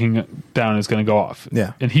that's ticking down and is going to go off.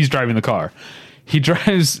 Yeah. And he's driving the car. He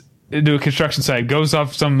drives into a construction site, goes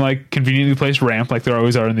off some like conveniently placed ramp like there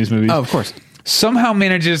always are in these movies. Oh, of course. Somehow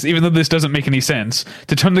manages, even though this doesn't make any sense,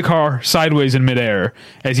 to turn the car sideways in midair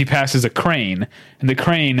as he passes a crane, and the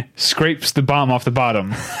crane scrapes the bomb off the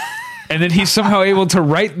bottom. And then he's somehow able to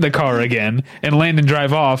right the car again and land and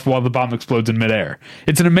drive off while the bomb explodes in midair.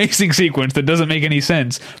 It's an amazing sequence that doesn't make any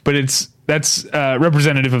sense, but that's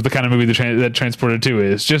representative of the kind of movie that Transporter 2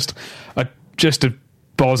 is. Just a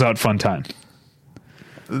balls out fun time.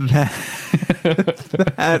 That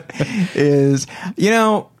is,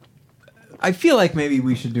 I feel like maybe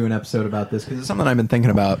we should do an episode about this because it's something I've been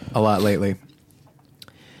thinking about a lot lately.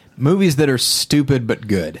 Movies that are stupid but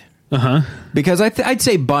good. Because I'd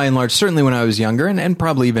say by and large, certainly when I was younger, and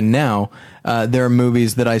probably even now, there are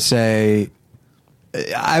movies that I say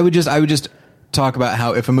I would just talk about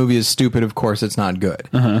how if a movie is stupid, of course it's not good.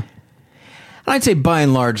 And I'd say by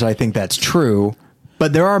and large, I think that's true.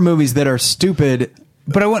 But there are movies that are stupid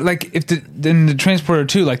But I want, like, if then the Transporter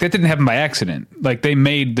 2, like, that didn't happen by accident. Like, they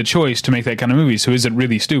made the choice to make that kind of movie, so is it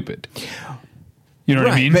really stupid? You know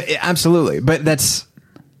what I mean? But, absolutely. But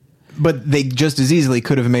they just as easily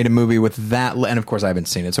could have made a movie with that, and of course I haven't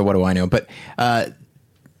seen it, so what do I know? But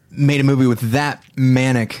made a movie with that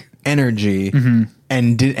manic energy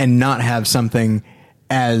and not have something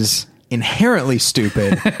as inherently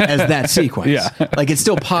stupid as that sequence. Yeah. Like, it's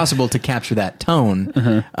still possible to capture that tone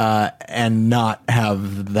and not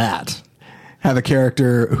have that. Have a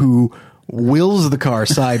character who wills the car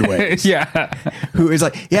sideways. Yeah. Who is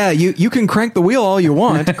like, yeah, you can crank the wheel all you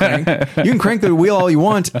want. You can crank the wheel all you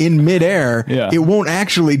want in midair. Yeah. It won't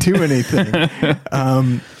actually do anything.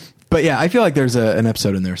 But yeah, I feel like there's an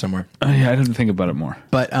episode in there somewhere. Yeah, I didn't think about it more.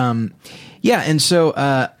 But yeah, and so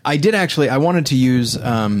I did actually. I wanted to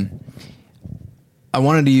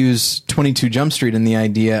use 22 Jump Street in the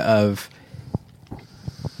idea of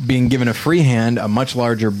being given a free hand, a much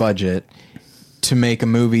larger budget, to make a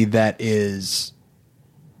movie that is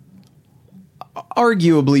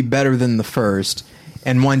arguably better than the first,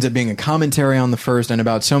 and winds up being a commentary on the first and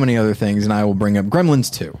about so many other things. And I will bring up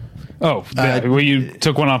Gremlins 2. Oh, well, you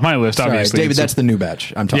took one off my list, Sorry, obviously. David, that's the new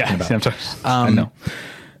batch I'm talking about. I know.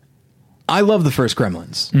 I love the first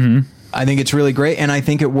Gremlins. Mm-hmm. I think it's really great, and I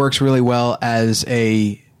think it works really well as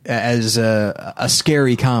a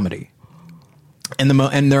scary comedy. And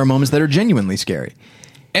there are moments that are genuinely scary,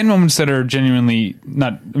 and moments that are genuinely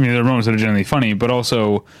not. I mean, there are moments that are genuinely funny, but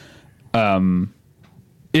also,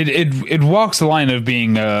 it walks the line of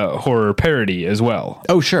being a horror parody as well.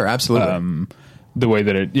 Oh, sure, absolutely. The way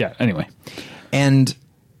that it, yeah. Anyway, and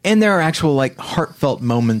there are actual, like, heartfelt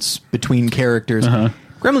moments between characters.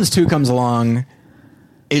 Gremlins 2 comes along.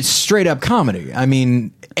 It's straight up comedy. I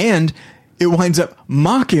mean, and it winds up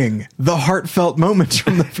mocking the heartfelt moments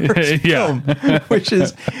from the first film, which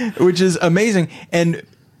is amazing. And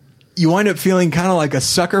you wind up feeling kind of like a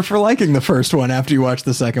sucker for liking the first one after you watch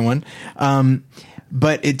the second one.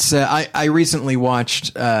 But it's I recently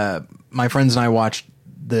watched my friends and I watched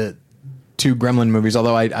the 2 Gremlin movies,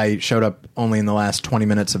 although I showed up only in the last 20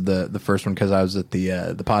 minutes of the first one because I was at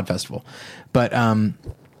the Pod Festival. But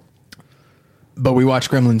we watched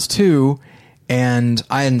Gremlins 2, and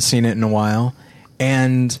I hadn't seen it in a while,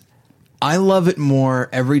 and I love it more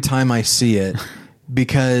every time I see it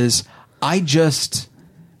because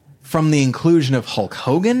from the inclusion of Hulk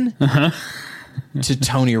Hogan to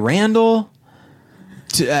Tony Randall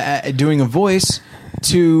to doing a voice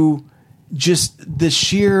to just the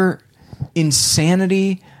sheer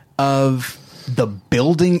insanity of the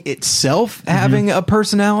building itself having a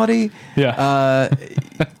personality.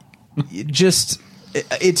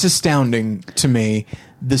 It's astounding to me,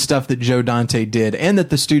 the stuff that Joe Dante did and that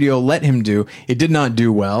the studio let him do. It did not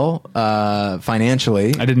do well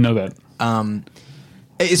financially. I didn't know that.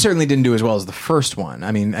 It certainly didn't do as well as the first one.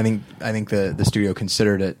 I mean, I think the studio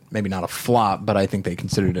considered it maybe not a flop, but I think they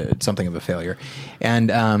considered it something of a failure.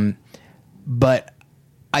 And but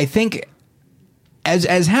I think as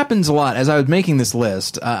happens a lot, as I was making this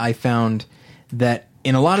list, I found that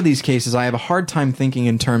in a lot of these cases, I have a hard time thinking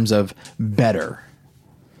in terms of better.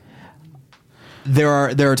 There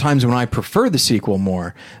are times when I prefer the sequel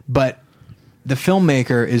more, but the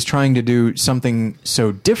filmmaker is trying to do something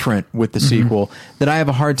so different with the sequel that I have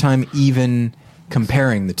a hard time even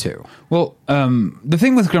comparing the two. Well, the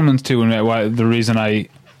thing with Gremlins 2 and why the reason I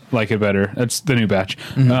like it better, that's the new batch.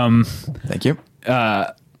 Thank you.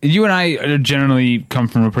 You and I generally come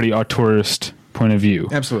from a pretty auteurist point of view.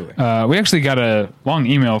 Absolutely. We actually got a long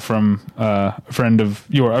email from a friend of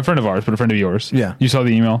ours, but a friend of yours. Yeah. You saw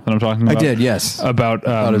the email that I'm talking about? I did, yes. About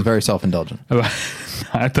I thought it was very self-indulgent.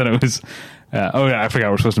 I thought it was I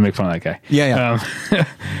forgot we're supposed to make fun of that guy. Yeah.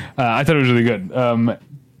 I thought it was really good.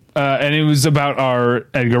 And it was about our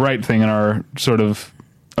Edgar Wright thing and our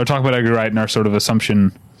talk about Edgar Wright and our sort of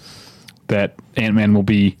assumption that Ant-Man will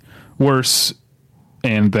be worse,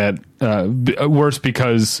 and that worse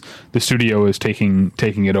because the studio is taking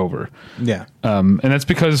it over. Yeah. And that's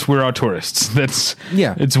because we're auteurists.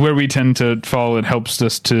 It's where we tend to fall. It helps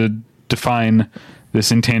us to define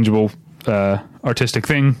this intangible artistic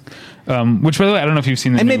thing, which, by the way, I don't know if you've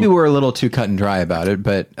seen and maybe we're a little too cut and dry about it,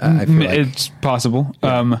 but I feel like it's possible. Yeah.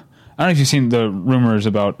 I don't know if you've seen the rumors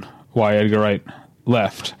about why Edgar Wright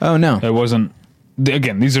left. Oh, no. It wasn't,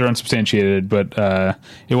 again, these are unsubstantiated, but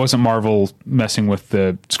it wasn't Marvel messing with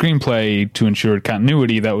the screenplay to ensure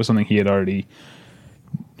continuity. That was something he had already,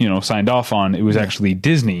 signed off on. It was actually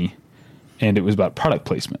Disney, and it was about product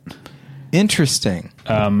placement. Interesting.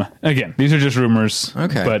 Again, these are just rumors.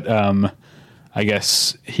 Okay. But I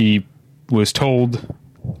guess he was told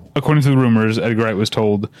according to the rumors, Edgar Wright was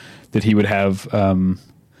told that he would have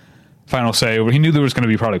final say over. He knew there was going to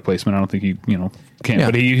be product placement. I don't think he, can't. Yeah.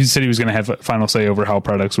 But he said he was going to have final say over how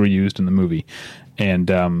products were used in the movie, and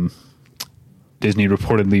Disney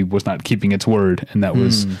reportedly was not keeping its word, and that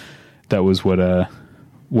was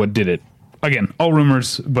what did it. Again, all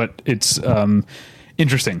rumors, but it's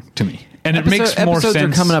interesting to me, and it makes more sense.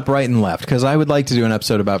 Episodes are coming up right and left because I would like to do an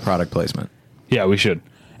episode about product placement. Yeah, we should.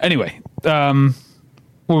 Anyway, what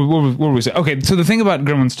were we saying? Okay, so the thing about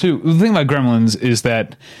Gremlins 2, the thing about Gremlins is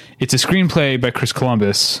that it's a screenplay by Chris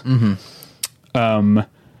Columbus.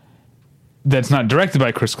 That's not directed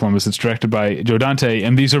by Chris Columbus. It's directed by Joe Dante,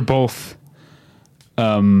 and these are both.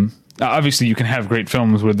 Obviously, you can have great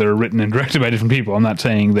films where they're written and directed by different people. I'm not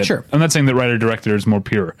saying that. Sure. I'm not saying that writer director is more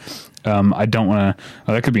pure. I don't want to.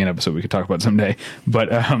 That could be an episode we could talk about someday.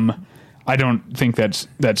 But I don't think that's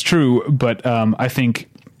true. But I think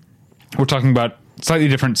we're talking about slightly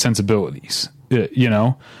different sensibilities.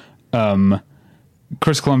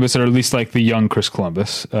 Chris Columbus, or at least like the young Chris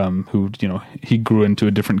Columbus, who he grew into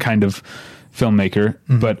a different kind of filmmaker.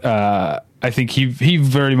 Mm-hmm. But I think he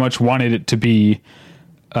very much wanted it to be.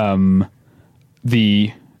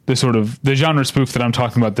 The sort of the genre spoof that I'm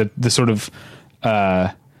talking about, the sort of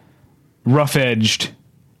rough-edged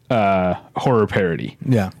horror parody.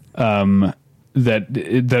 Yeah. That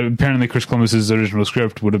apparently Chris Columbus's original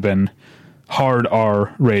script would have been hard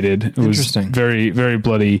R rated. It was very, very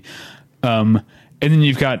bloody. And then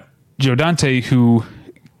you've got Joe Dante, who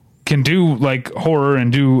can do like horror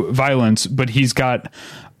and do violence, but he's got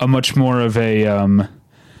a much more of a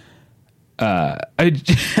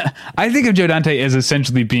I think of Joe Dante as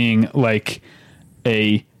essentially being like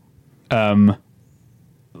a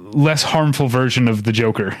less harmful version of the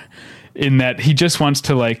Joker, in that he just wants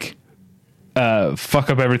to like fuck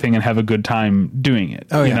up everything and have a good time doing it.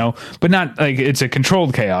 You know, but not like it's a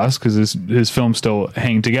controlled chaos because his films still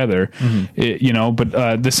hang together. Mm-hmm.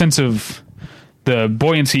 But the sense of the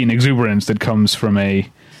buoyancy and exuberance that comes from a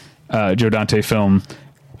Joe Dante film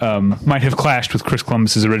might have clashed with Chris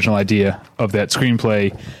Columbus's original idea of that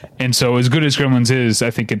screenplay, and so as good as Gremlins is, I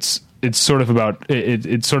think it's sort of about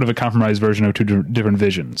it's sort of a compromised version of two different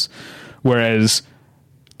visions, whereas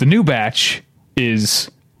the new batch is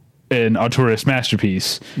an auteurist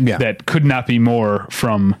masterpiece that could not be more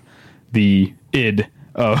from the id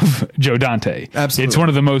of Joe Dante. Absolutely, it's one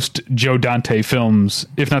of the most Joe Dante films,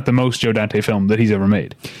 if not the most Joe Dante film that he's ever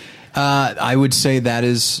made. I would say that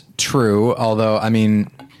is true, although I mean.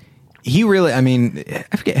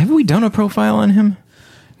 I forget, have we done a profile on him?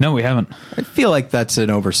 No, we haven't. I feel like that's an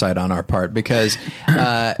oversight on our part because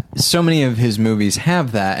so many of his movies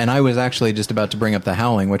have that. And I was actually just about to bring up The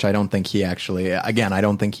Howling, which I don't think he actually, again, I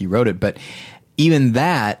don't think he wrote it. But even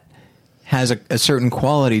that has a certain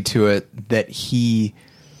quality to it that he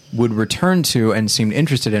would return to and seemed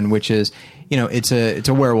interested in, which is, it's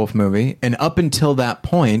a werewolf movie. And up until that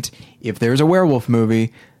point, if there's a werewolf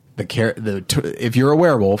movie, if you're a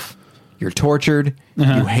werewolf, you're tortured,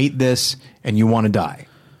 you hate this, and you want to die.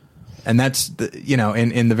 And that's,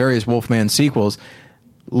 in the various Wolfman sequels,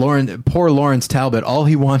 poor Lawrence Talbot, all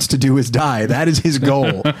he wants to do is die. That is his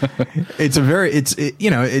goal.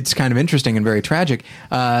 It's kind of interesting and very tragic.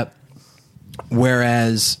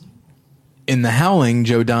 Whereas in The Howling,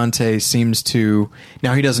 Joe Dante seems to,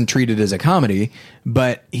 now he doesn't treat it as a comedy,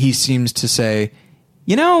 but he seems to say,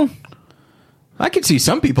 I could see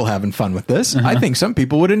some people having fun with this. I think some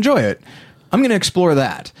people would enjoy it. I'm going to explore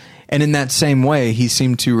that. And in that same way, he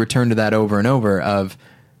seemed to return to that over and over of,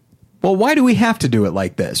 well, why do we have to do it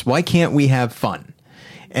like this? Why can't we have fun?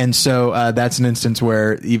 And so that's an instance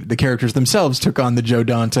where the characters themselves took on the Joe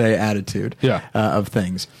Dante attitude of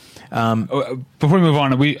things. Before we move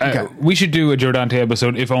on, we should do a Joe Dante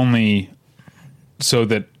episode, if only so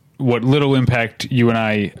that what little impact you and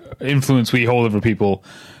I influence we hold over people,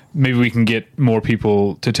 maybe we can get more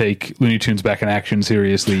people to take Looney Tunes Back in Action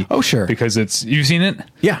seriously. Oh, sure. Because you've seen it?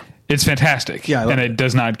 Yeah. It's fantastic. Yeah, and it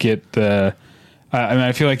does not get the...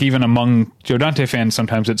 I feel like even among Joe Dante fans,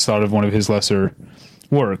 sometimes it's thought of one of his lesser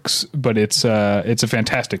works, but it's a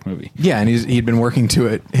fantastic movie. Yeah, and he'd been working to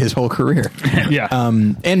it his whole career. Yeah.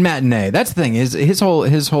 And Matinee. That's the thing. His whole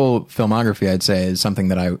filmography, I'd say, is something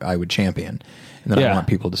that I would champion and that I want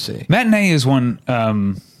people to see. Matinee is one...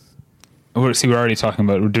 we're already talking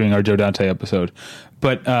about, we're doing our Joe Dante episode,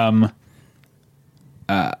 but I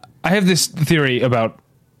have this theory about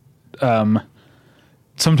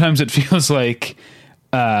sometimes it feels like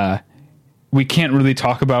we can't really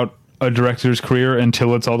talk about a director's career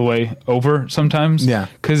until it's all the way over sometimes. Yeah.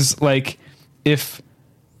 Because like if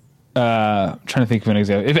I'm trying to think of an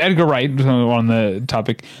example. If Edgar Wright, on the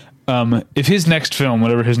topic, if his next film,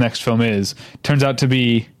 whatever his next film is, turns out to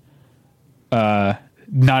be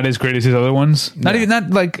not as great as his other ones, not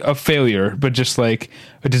like a failure, but just like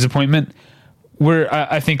a disappointment, where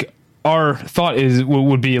I think our thought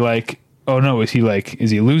would be like, oh no, is he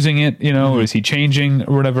losing it, or is he changing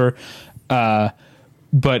or whatever?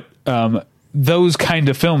 But those kind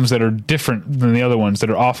of films that are different than the other ones, that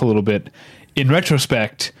are off a little bit, in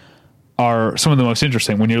retrospect, are some of the most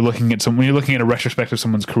interesting when you're looking at a retrospect of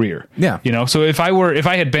someone's career. Yeah. So if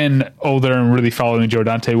I had been older and really following Joe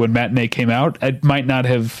Dante when Matinee came out, it might not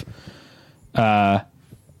have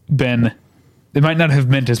meant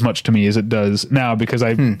as much to me as it does now, because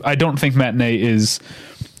I don't think Matinee is,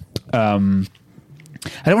 I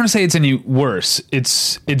don't want to say it's any worse.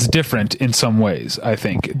 It's different in some ways, I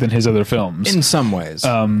think, than his other films. In some ways.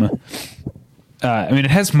 I mean,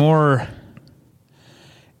 it has more,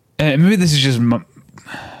 maybe this is just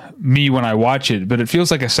me when I watch it, but it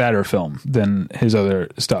feels like a sadder film than his other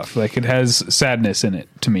stuff. Like, it has sadness in it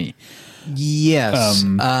to me. Yes.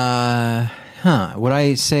 Would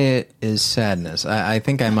I say it is sadness? I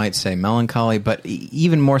think I might say melancholy, but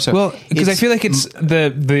even more so. Well, because I feel like it's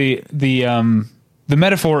the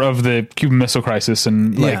metaphor of the Cuban Missile Crisis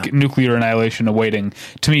and like nuclear annihilation awaiting,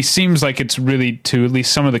 to me, seems like it's really, to at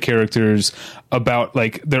least some of the characters, about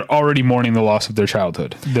like they're already mourning the loss of their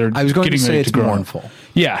childhood. I was going to say it's mournful.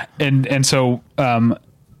 Yeah, and so again,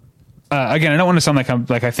 I don't want to sound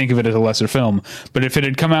like I think of it as a lesser film, but if it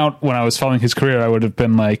had come out when I was following his career, I would have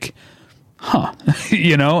been like, huh,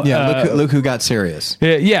 Yeah, look who got serious.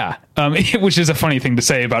 Yeah, which is a funny thing to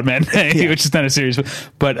say about Matinee, which is not a serious.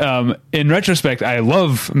 But in retrospect, I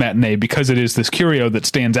love Matinee because it is this curio that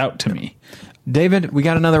stands out to me. David, we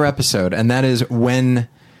got another episode, and that is when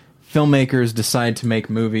filmmakers decide to make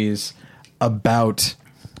movies about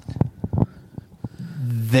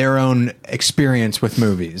their own experience with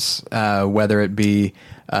movies, whether it be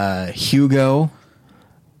Hugo,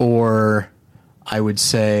 or I would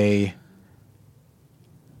say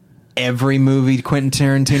every movie Quentin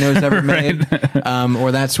Tarantino's ever made,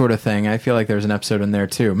 or that sort of thing. I feel like there's an episode in there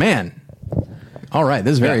too. Man, all right,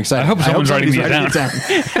 this is very exciting. I hope someone's writing these down.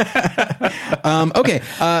 Okay,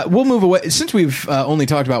 we'll move away. Since we've only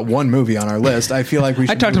talked about one movie on our list, I feel like we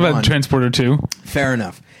should I talked move about on. Transporter 2. Fair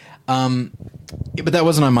enough. But that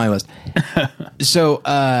wasn't on my list. So,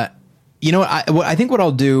 you know what? I think what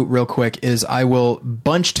I'll do real quick is I will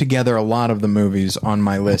bunch together a lot of the movies on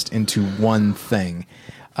my list into one thing.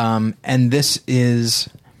 And this is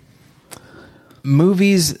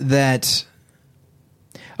movies that,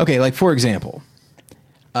 okay, like for example,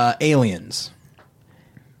 Aliens.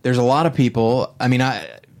 There's a lot of people. I mean,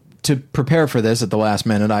 to prepare for this at the last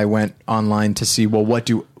minute, I went online to see, well, what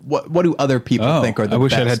do other people think are the best? I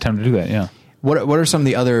wish I'd had time to do that. Yeah. What are some of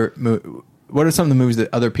the other movies that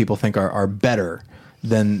other people think are better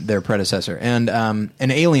than their predecessor? And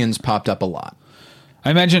Aliens popped up a lot. I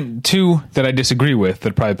imagine two that I disagree with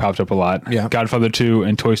that probably popped up a lot. Yeah. Godfather 2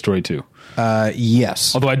 and Toy Story 2.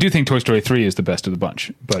 Yes. Although I do think Toy Story 3 is the best of the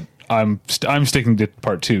bunch, but I'm sticking to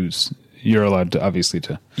part 2's. You're allowed to, obviously,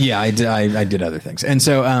 to. Yeah, I did other things. And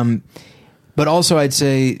so, but also I'd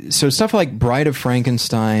say, so stuff like Bride of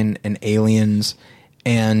Frankenstein and Aliens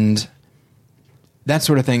and that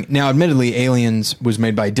sort of thing. Now, admittedly, Aliens was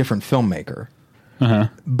made by a different filmmaker. Uh-huh.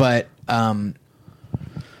 But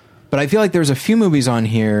I feel like there's a few movies on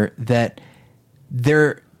here that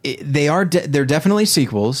they're definitely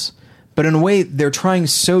sequels, but in a way they're trying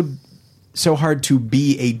so hard to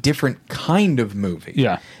be a different kind of movie.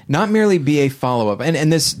 Yeah. Not merely be a follow-up. And I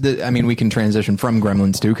mean, we can transition from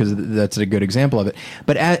Gremlins 2 because that's a good example of it.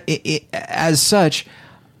 But as such,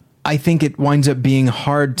 I think it winds up being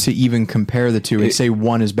hard to even compare the two and say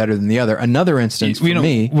one is better than the other. Another instance for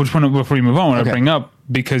me... Which one, before you move on, I bring up,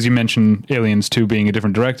 because you mentioned Aliens 2 being a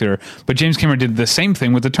different director, but James Cameron did the same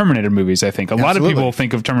thing with the Terminator movies, I think. A lot of people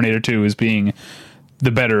think of Terminator 2 as being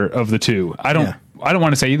the better of the two. I don't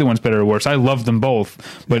want to say either one's better or worse. I love them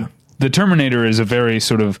both, but the Terminator is a very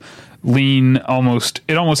sort of lean, it almost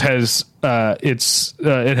has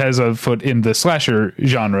it has a foot in the slasher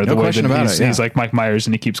genre. No the way question that about it. He's like Mike Myers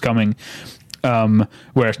and he keeps coming.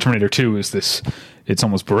 Whereas Terminator 2 is this, it's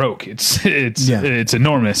almost Baroque. It's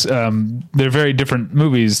enormous. They're very different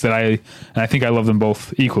movies that I think I love them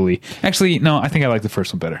both equally. Actually, no, I think I like the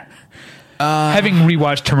first one better. Having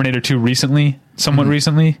rewatched Terminator 2 recently, somewhat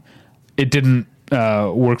recently, it didn't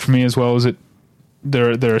work for me as well as it.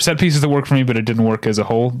 There are set pieces that work for me, but it didn't work as a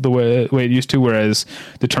whole the way it used to. Whereas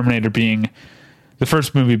the Terminator being the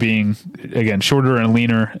first movie being again shorter and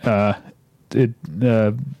leaner,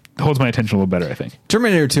 the holds my attention a little better, I think.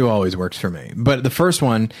 Terminator 2 always works for me. But the first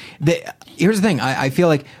one, here's the thing. I feel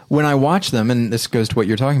like when I watch them, and this goes to what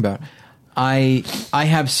you're talking about, I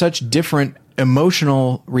have such different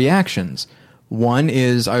emotional reactions. One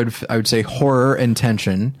is, I would say, horror and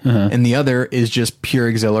tension, and the other is just pure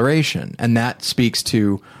exhilaration. And that speaks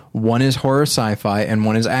to, one is horror sci-fi and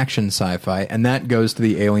one is action sci-fi, and that goes to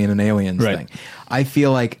the Alien and Aliens thing. I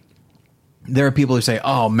feel like there are people who say,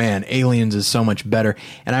 oh man, Aliens is so much better.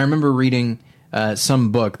 And I remember reading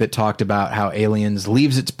some book that talked about how Aliens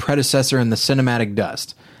leaves its predecessor in the cinematic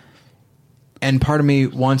dust. And part of me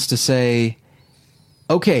wants to say,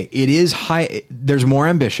 okay, it is high. There's more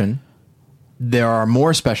ambition. There are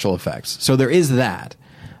more special effects. So there is that.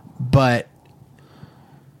 But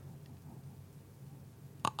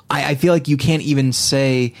I feel like you can't even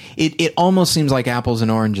say... It almost seems like apples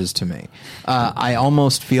and oranges to me. I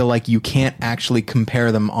almost feel like you can't actually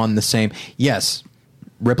compare them on the same... Yes,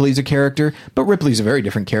 Ripley's a character, but Ripley's a very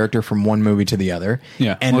different character from one movie to the other.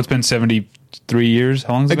 Yeah, and it's been 73 years.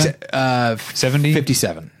 How long has it been? 70?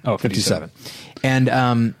 57. Oh, 57.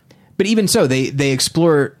 And but even so, they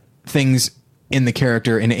explore things in the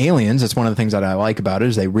character in Aliens. That's one of the things that I like about it,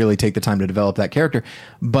 is they really take the time to develop that character.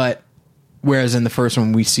 But whereas in the first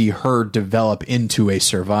one, we see her develop into a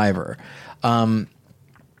survivor. But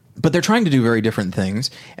they're trying to do very different things.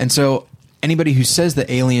 And so anybody who says that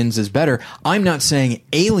Aliens is better, I'm not saying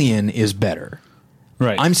Alien is better.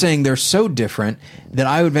 Right. I'm saying they're so different that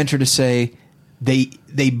I would venture to say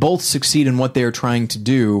they both succeed in what they are trying to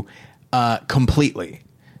do completely.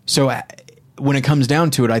 So when it comes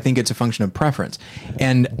down to it, I think it's a function of preference.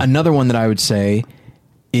 And another one that I would say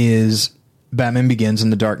is Batman Begins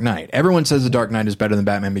and The Dark Knight. Everyone says The Dark Knight is better than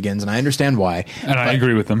Batman Begins, and I understand why. And I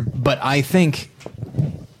agree with them. But I think...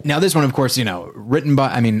 Now, this one, of course, written by...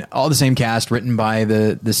 I mean, all the same cast, written by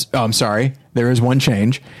this... Oh, I'm sorry. There is one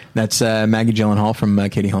change. That's Maggie Gyllenhaal from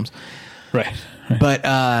Katie Holmes. Right. But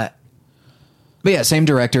yeah, same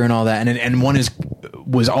director and all that. And one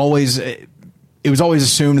was always... It was always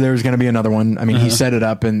assumed there was going to be another one. I mean, he set it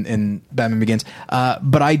up in Batman Begins.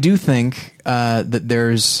 But I do think that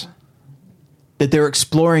they're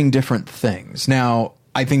exploring different things. Now,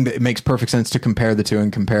 I think that it makes perfect sense to compare the two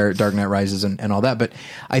and compare Dark Knight Rises and all that. But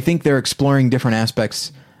I think they're exploring different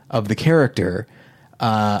aspects of the character.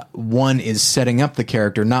 One is setting up the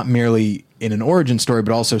character, not merely in an origin story,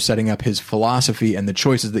 but also setting up his philosophy and the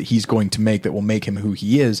choices that he's going to make that will make him who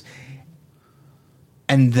he is.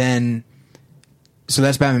 And then... So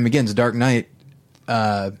that's Batman Begins. Dark Knight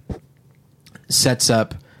sets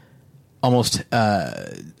up, almost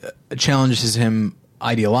challenges him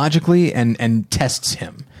ideologically and tests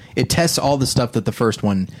him. It tests all the stuff that the first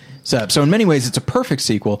one set up. So in many ways, it's a perfect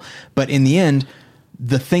sequel. But in the end,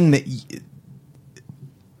 the stuff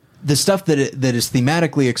that is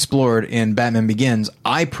thematically explored in Batman Begins,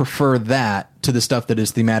 I prefer that to the stuff that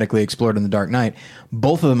is thematically explored in The Dark Knight.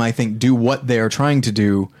 Both of them, I think, do what they are trying to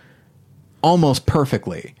do almost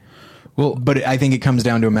perfectly. Well, but I think it comes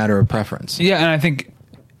down to a matter of preference. Yeah, and I think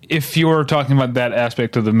if you're talking about that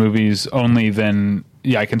aspect of the movies only, then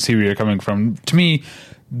yeah, I can see where you're coming from. To me,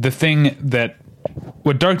 the thing that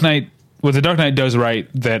what the Dark Knight does right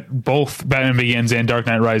that both Batman Begins and Dark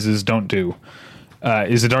Knight Rises don't do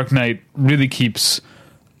is The Dark Knight really keeps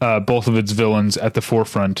both of its villains at the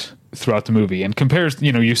forefront throughout the movie and compares.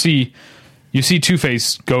 You see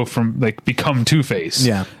Two-Face go from become Two-Face.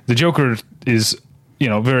 Yeah, the Joker is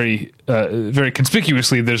very very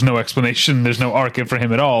conspicuously. There's no explanation. There's no arc for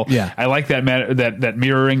him at all. Yeah, I like that that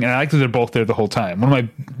mirroring, and I like that they're both there the whole time. One of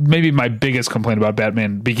my biggest complaint about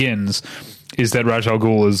Batman Begins is that Ra's al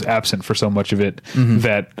Ghul is absent for so much of it.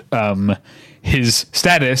 That his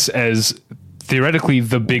status as theoretically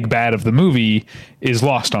the big bad of the movie is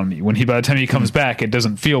lost on me. By the time he comes back, it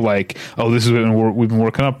doesn't feel like, oh, this is what we've been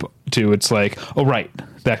working up to. It's like, oh, right,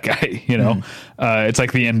 that guy, it's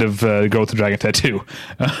like the end of Girl with the Dragon Tattoo.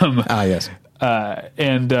 Yes. I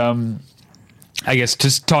guess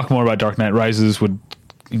to talk more about Dark Knight Rises would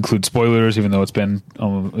include spoilers, even though it's been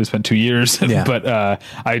 2 years. Yeah. But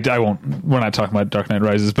I won't. We're not talking about Dark Knight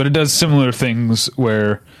Rises, but it does similar things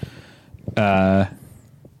where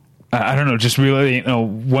I don't know, just really,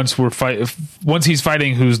 once he's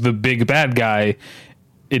fighting who's the big bad guy,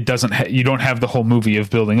 it doesn't you don't have the whole movie of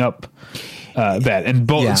building up that. And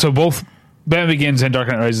both Batman Begins and Dark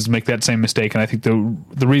Knight Rises make that same mistake, and I think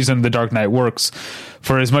the reason The Dark Knight works,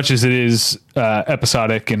 for as much as it is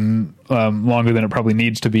episodic and longer than it probably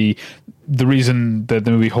needs to be, the reason that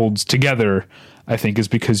the movie holds together, I think, is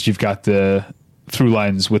because you've got the through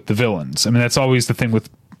lines with the villains. I mean, that's always the thing with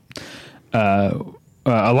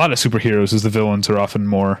a lot of superheroes, is the villains are often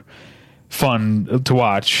more fun to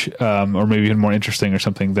watch, or maybe even more interesting or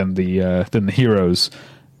something than the heroes.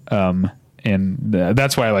 And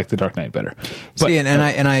that's why I like The Dark Knight better. But, See,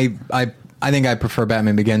 and I think I prefer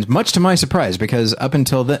Batman Begins, much to my surprise, because up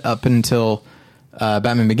until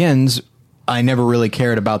Batman Begins, I never really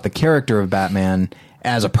cared about the character of Batman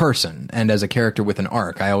as a person and as a character with an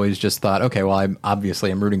arc. I always just thought, okay, well, I'm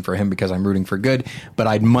rooting for him because I'm rooting for good, but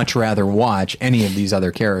I'd much rather watch any of these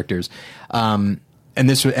other characters. And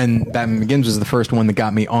Batman Begins was the first one that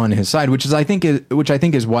got me on his side, which I think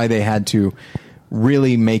is why they had to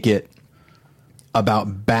really make it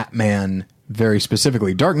about Batman very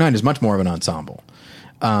specifically. Dark Knight is much more of an ensemble.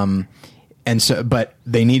 But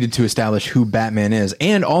they needed to establish who Batman is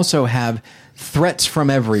and also have threats from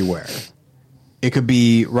everywhere. It could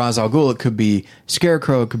be Ra's al Ghul, it could be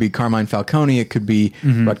Scarecrow, it could be Carmine Falcone, it could be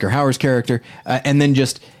Rutger Hauer's character, and then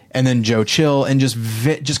Joe Chill, and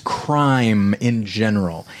just crime in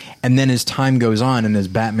general. And then as time goes on and as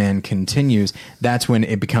Batman continues, that's when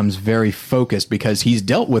it becomes very focused because he's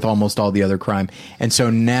dealt with almost all the other crime. And so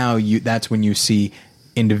now that's when you see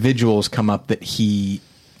individuals come up that he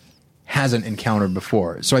hasn't encountered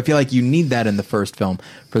before. So I feel like you need that in the first film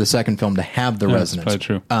for the second film to have the resonance. That's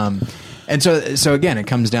probably true. And so again, it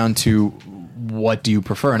comes down to what do you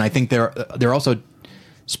prefer? And I think they're also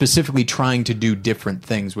specifically trying to do different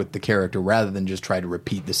things with the character rather than just try to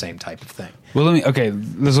repeat the same type of thing. Well,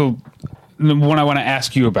 this will one I want to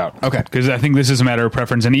ask you about. Okay. Because I think this is a matter of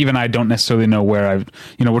preference, and even I don't necessarily know where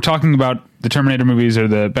we're talking about the Terminator movies or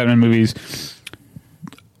the Batman movies.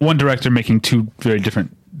 One director making two very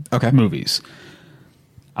different movies.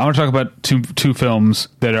 I want to talk about two films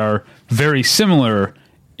that are very similar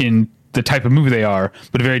in the type of movie they are,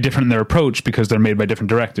 but very different in their approach because they're made by different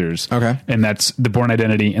directors. Okay. And that's The Bourne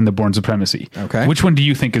Identity and The Bourne Supremacy. Okay. Which one do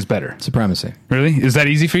you think is better? Supremacy. Really? Is that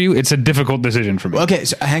easy for you? It's a difficult decision for me. Okay,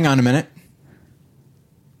 so hang on a minute.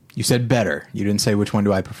 You said better. You didn't say which one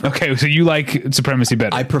do I prefer. Okay, so you like Supremacy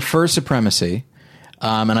better. I prefer Supremacy,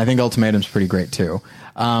 and I think Ultimatum's pretty great too.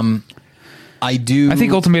 I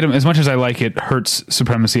think Ultimatum, as much as I like it, hurts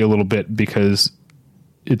Supremacy a little bit because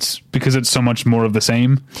it's so much more of the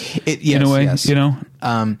same. In a way, yes.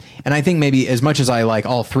 And I think maybe as much as I like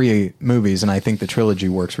all three movies, and I think the trilogy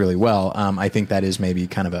works really well, I think that is maybe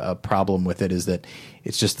kind of a problem with it, is that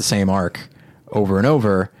it's just the same arc over and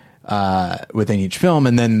over within each film,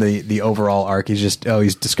 and then the overall arc is just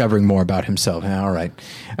he's discovering more about himself. All right.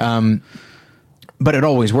 But it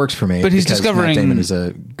always works for me. But he's discovering... Matt Damon is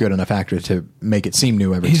a good enough actor to make it seem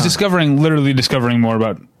new every time. He's literally discovering more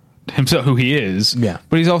about himself, who he is. Yeah.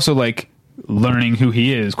 But he's also learning who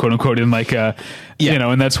he is, quote unquote, in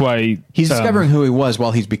and that's why he's discovering who he was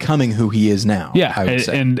while he's becoming who he is now. Yeah. I would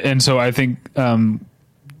say. And so I think I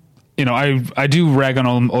do rag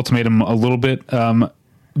on Ultimatum a little bit,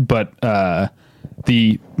 but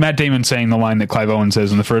the Matt Damon saying the line that Clive Owen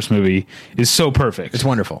says in the first movie is so perfect. It's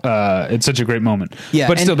wonderful. It's such a great moment. Yeah,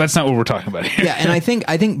 but still, that's not what we're talking about here. Yeah, and I think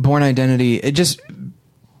Bourne Identity,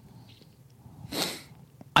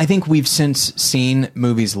 I think we've since seen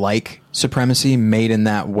movies like Supremacy made in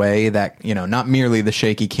that way, that not merely the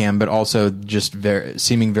shaky cam, but also just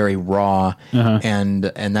seeming very raw and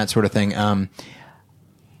that sort of thing.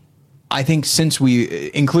 I think since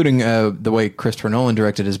including the way Christopher Nolan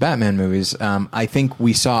directed his Batman movies, I think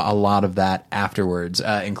we saw a lot of that afterwards,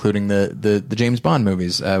 including the James Bond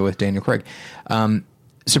movies with Daniel Craig.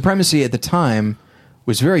 Supremacy at the time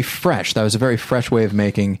was very fresh. That was a very fresh way of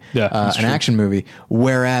making an action movie.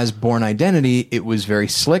 Whereas Bourne Identity, it was very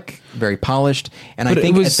slick, very polished, and I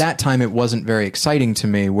think at that time it wasn't very exciting to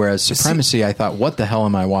me. Whereas Supremacy, I thought, what the hell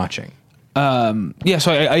am I watching? So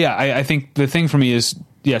I think the thing for me is,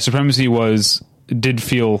 Supremacy did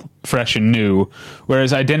feel fresh and new,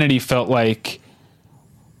 whereas Identity felt like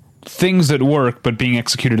things that work but being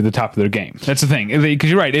executed at the top of their game. That's the thing,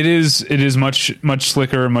 because you're right, it is much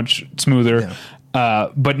slicker, much smoother,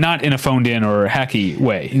 but not in a phoned in or hacky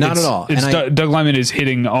way. Not at all. Doug Liman is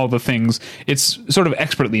hitting all the things. It's sort of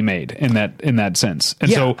expertly made in that sense.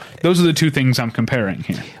 And so those are the two things I'm comparing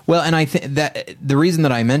here. Well, and I think that the reason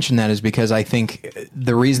that I mention that is because I think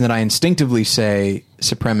the reason that I instinctively say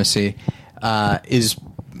Supremacy is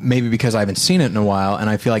maybe because I haven't seen it in a while, and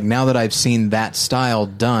I feel like now that I've seen that style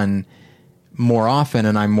done more often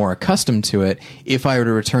and I'm more accustomed to it, if I were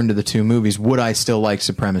to return to the two movies, would I still like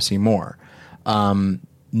Supremacy more?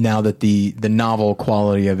 Now that the novel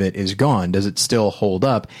quality of it is gone, does it still hold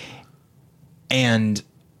up? And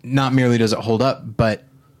not merely does it hold up, but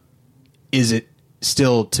is it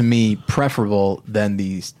still, to me, preferable than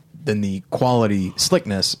the quality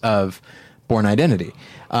slickness of Bourne Identity.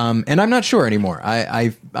 And I'm not sure anymore.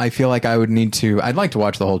 I feel like I would need to. I'd like to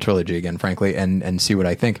watch the whole trilogy again, frankly, and see what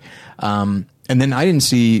I think. And then I didn't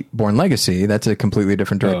see Bourne Legacy. That's a completely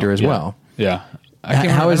different director as well. Yeah, I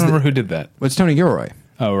don't remember who did that. It's Tony Gilroy.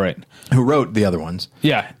 Oh, right. Who wrote the other ones?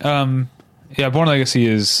 Yeah, Bourne Legacy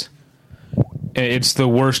is. It's the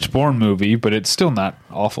worst Bourne movie, but it's still not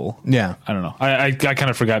awful. Yeah. I don't know. I kind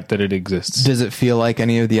of forgot that it exists. Does it feel like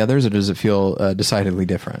any of the others, or does it feel decidedly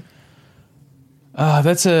different?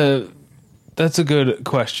 That's a good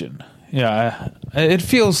question. Yeah, it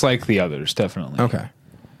feels like the others, definitely. Okay.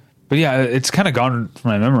 But yeah, it's kind of gone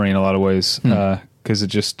from my memory in a lot of ways because it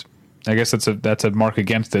just. I guess that's a mark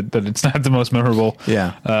against it, that it's not the most memorable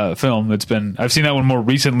film. I've seen that one more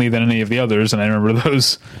recently than any of the others, and I remember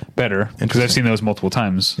those better because I've seen those multiple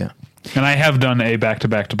times. Yeah, and I have done a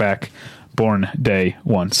back-to-back-to-back Bourne Day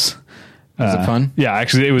once. Was it fun? Yeah,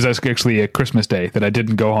 actually, it was actually a Christmas day that I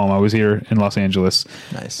didn't go home. I was here in Los Angeles.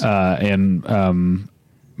 Nice. And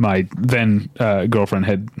my then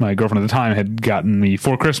girlfriend my girlfriend at the time had gotten me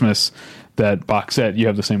for Christmas that box set. You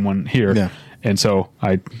have the same one here. Yeah. And so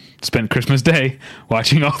I spent Christmas Day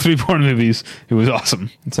watching all 3 Bourne movies. It was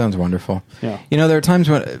awesome. It sounds wonderful. Yeah. You know, there are times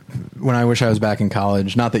when I wish I was back in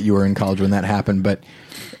college. Not that you were in college when that happened,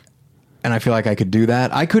 and I feel like I could do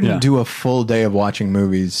that. I couldn't do a full day of watching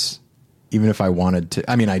movies, even if I wanted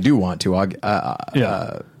to. I mean, I do want to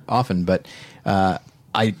often, but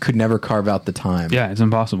I could never carve out the time. Yeah, it's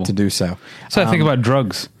impossible to do so. So I think about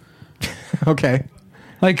drugs. Okay.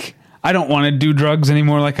 Like, I don't want to do drugs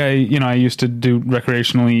anymore like I used to do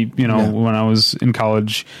recreationally, when I was in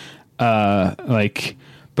college. But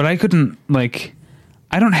I couldn't,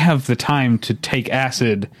 I don't have the time to take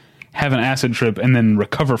acid, have an acid trip, and then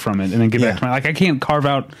recover from it, and then get back to my,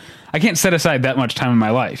 I can't set aside that much time in my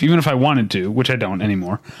life, even if I wanted to, which I don't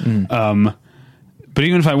anymore. But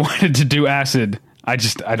even if I wanted to do acid, I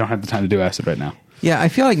don't have the time to do acid right now. Yeah, I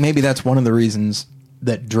feel like maybe that's one of the reasons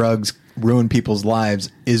that drugs ruin people's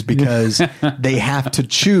lives, is because they have to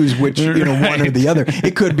choose which, one or the other.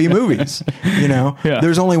 It could be movies,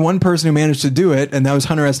 There's only one person who managed to do it, and that was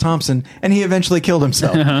Hunter S. Thompson, and he eventually killed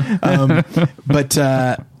himself. But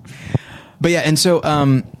yeah, and so,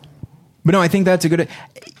 but no, I think that's a good,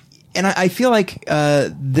 and I feel like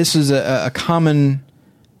this is a common,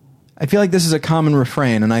 I feel like this is a common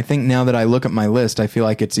refrain, and I think now that I look at my list, I feel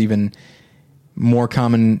like it's even more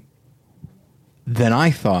common than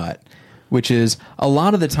I thought, which is a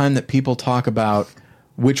lot of the time that people talk about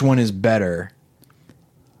which one is better,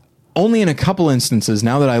 only in a couple instances,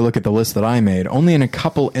 now that I look at the list that I made, only in a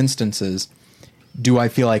couple instances do I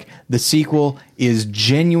feel like the sequel is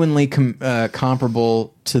genuinely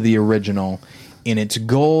comparable to the original in its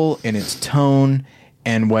goal, in its tone,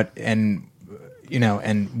 and what the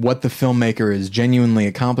filmmaker is genuinely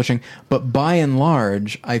accomplishing. But by and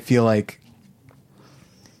large, I feel like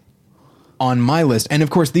on my list, and of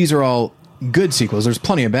course these are all good sequels. There's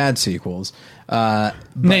plenty of bad sequels.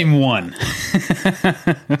 Name one.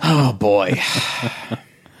 Oh boy.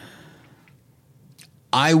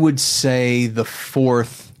 I would say the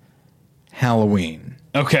 4th Halloween.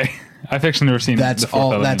 Okay. I've actually never seen that's the 4th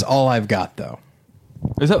Halloween. That's all I've got, though.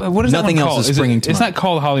 Is that what is nothing that one else called? is springing to It's mind. not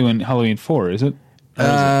called Halloween 4, is it?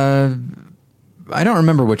 I don't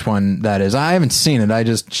remember which one that is. I haven't seen it. I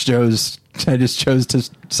just chose to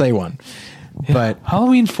say one. Yeah. But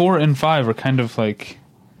Halloween 4 and 5 are kind of like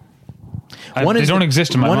they don't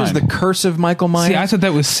exist in my mind. One is the Curse of Michael Myers. See, I thought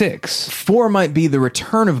that was 6. 4 might be the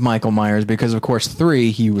Return of Michael Myers, because of course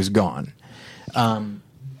 3 he was gone.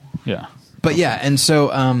 Yeah. But yeah, and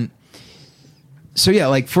so yeah,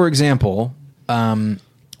 like for example,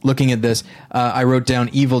 looking at this, I wrote down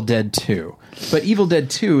Evil Dead 2. But Evil Dead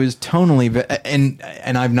 2 is tonally,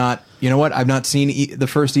 and I've not, I've not seen the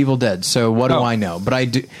first Evil Dead, so what do I know? But I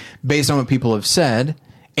do, based on what people have said,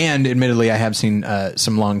 and admittedly I have seen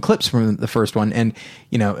some long clips from the first one, and,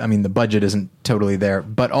 the budget isn't totally there,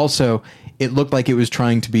 but also it looked like it was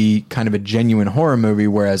trying to be kind of a genuine horror movie,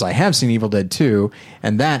 whereas I have seen Evil Dead 2,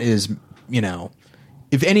 and that is,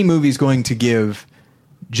 if any movie's going to give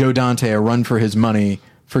Joe Dante a run for his money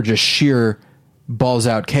for just sheer balls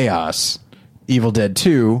out chaos, Evil Dead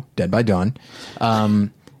 2, Dead by Dawn,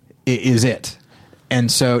 is it. And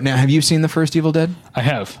so, now, have you seen the first Evil Dead? I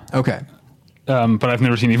have. Okay. But I've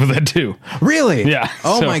never seen Evil Dead 2. Really? Yeah.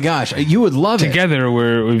 Oh my gosh, you would love together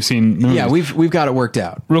it. We've seen movies. Yeah, we've got it worked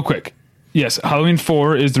out. Real quick. Yes, Halloween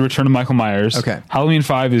 4 is the Return of Michael Myers. Okay. Halloween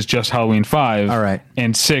 5 is just Halloween 5. All right.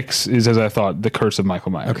 And 6 is, as I thought, the Curse of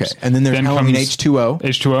Michael Myers. Okay. And then there's Halloween H2O.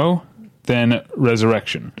 H2O, then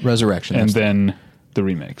Resurrection. Resurrection. And then the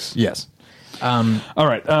remakes. Yes. All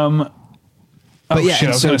right. But shit,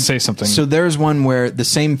 I was going to say something. So there's one where the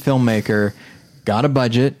same filmmaker got a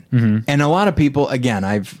budget, and a lot of people, again,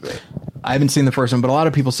 I haven't seen the first one, but a lot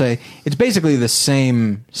of people say it's basically the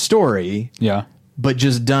same story, Yeah. but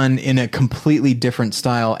just done in a completely different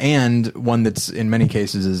style, and one that's in many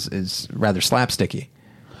cases is rather slapsticky,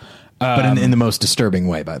 but in the most disturbing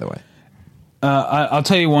way, by the way. I'll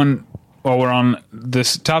tell you one while we're on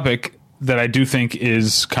this topic that I do think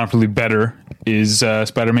is comfortably better is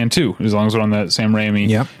Spider-Man 2, as long as we're on that Sam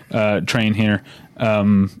Raimi train here.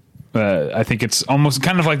 I think it's almost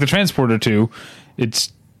kind of like the Transporter 2.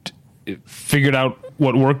 It figured out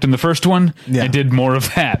what worked in the first one and did more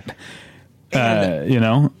of that. You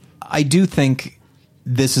know, I do think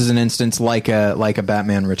this is an instance like a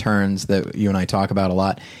Batman Returns that you and I talk about a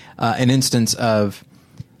lot. An instance of,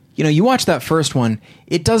 you know, you watch that first one,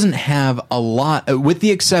 it doesn't have a lot, with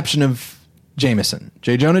the exception of Jameson,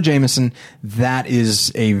 J. Jonah Jameson. That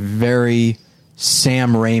is a very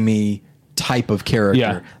Sam Raimi type of character.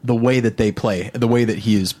 Yeah. The way that they play, the way that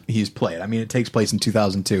he's played. I mean, it takes place in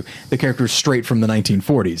 2002. The character is straight from the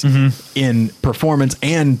 1940s in performance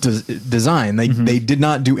and design. They did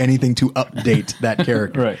not do anything to update that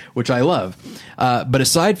character, Right. which I love. But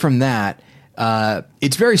aside from that,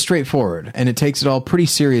 it's very straightforward, and it takes it all pretty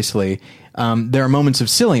seriously. There are moments of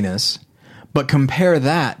silliness, but compare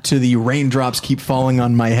that to the raindrops keep falling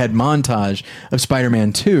on my head montage of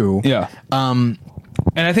Spider-Man 2. yeah.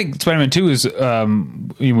 And I think Spider-Man 2 is,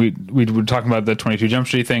 we were talking about the 22 Jump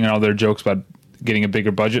Street thing and all their jokes about getting a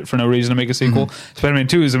bigger budget for no reason to make a sequel. Spider-Man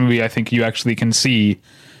 2 is a movie I think you actually can see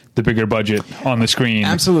the bigger budget on the screen.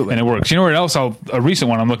 Absolutely. And it works. You know where else? A recent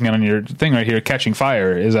one I'm looking at on your thing right here, Catching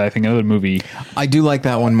Fire, is I think another movie. I do like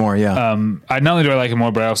that one more, yeah. I not only do I like it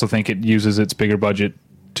more, but I also think it uses its bigger budget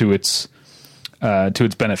to its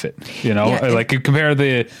benefit. You know, Yeah, like compare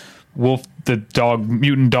the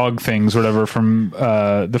mutant dog things, whatever, from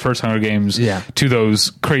the first Hunger Games to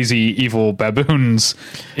those crazy evil baboons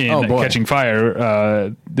in Catching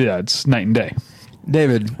Fire. It's night and day.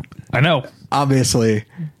 David, I know. Obviously,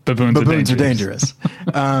 baboons are dangerous.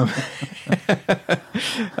 I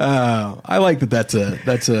like that.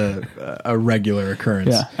 That's a regular occurrence.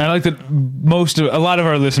 Yeah, and I like that a lot of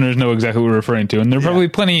our listeners know exactly what we're referring to, and there are probably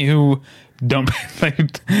plenty who don't.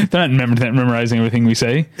 They're not memorizing everything we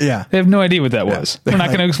say. Yeah, they have no idea what that was. We're not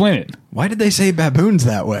going to explain it. Why did they say baboons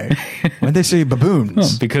that way? Why did they say baboons? Well,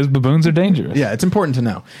 because baboons are dangerous. Yeah, it's important to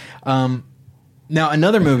know. Now,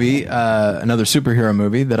 another movie, another superhero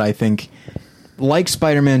movie that I think, like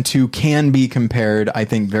Spider-Man 2, can be compared, I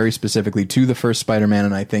think, very specifically to the first Spider-Man,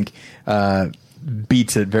 and I think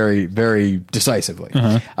beats it very, very decisively.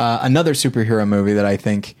 Another superhero movie that I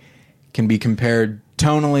think can be compared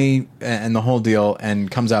tonally and the whole deal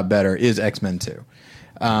and comes out better is X-Men 2.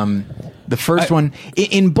 The first one,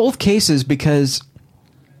 in both cases, because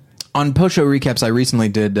on post-show recaps, I recently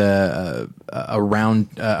did a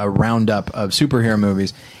roundup of superhero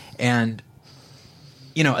movies, and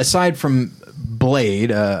you know, aside from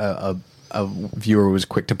Blade, a viewer was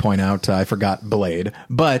quick to point out I forgot Blade,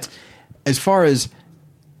 but as far as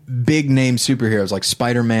big name superheroes like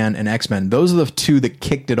Spider-Man and X-Men, those are the two that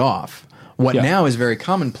kicked it off. What now is very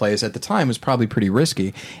commonplace at the time was probably pretty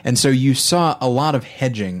risky, and so you saw a lot of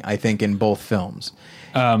hedging, I think, in both films,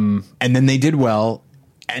 and then they did well.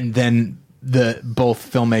 And then both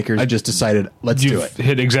filmmakers just decided, let's do it.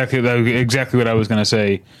 Hit exactly what I was going to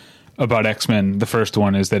say about X-Men. The first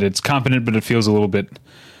one is that it's competent, but it feels a little bit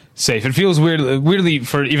safe. It feels weirdly,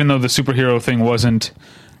 for even though the superhero thing wasn't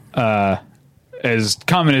as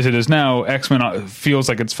common as it is now, X-Men feels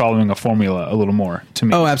like it's following a formula a little more to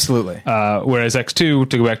me. Oh, absolutely. Whereas X2,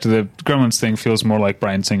 to go back to the Gremlins thing, feels more like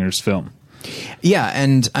Bryan Singer's film. Yeah,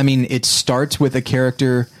 and I mean, it starts with a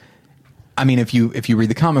character. I mean, if you read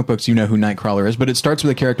the comic books, you know who Nightcrawler is, but it starts with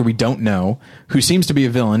a character we don't know, who seems to be a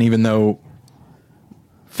villain, even though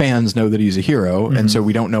fans know that he's a hero, and so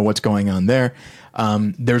we don't know what's going on there.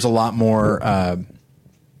 There's a lot more, I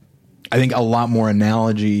think, a lot more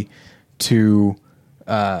analogy to,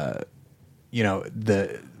 you know,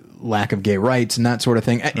 the lack of gay rights and that sort of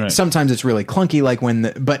thing. Right. Sometimes it's really clunky, like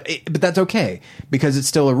but that's okay because it's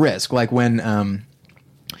still a risk. Like when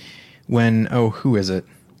who is it?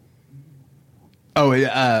 Oh,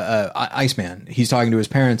 Iceman. He's talking to his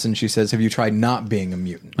parents, and she says, "Have you tried not being a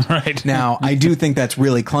mutant?" Right. Now, I do think that's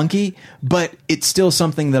really clunky, but it's still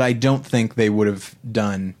something that I don't think they would have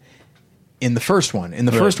done in the first one. In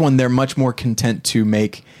the first one, they're much more content to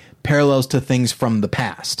make parallels to things from the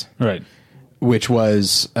past. Right. Which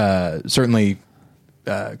was certainly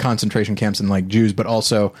concentration camps and like Jews, but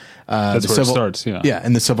also that's where it starts,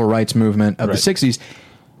 and the civil rights movement of the 60s.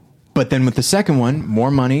 But then with the second one, more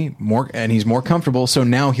money, and he's more comfortable. So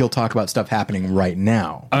now he'll talk about stuff happening right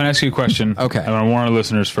now. I'm going to ask you a question. Okay. I'm going to warn our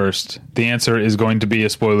listeners first. The answer is going to be a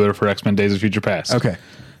spoiler for X-Men Days of Future Past. Okay.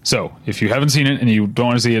 So if you haven't seen it and you don't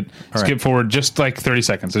want to see it, skip forward just like 30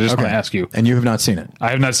 seconds. I just want to ask you. And you have not seen it? I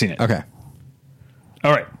have not seen it. Okay.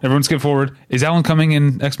 All right. Everyone skip forward. Is Alan Cumming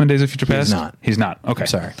in X-Men Days of Future Past? He's not. He's not. Okay.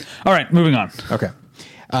 Sorry. All right. Moving on. Okay.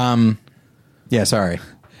 Yeah, sorry.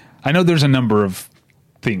 I know there's a number of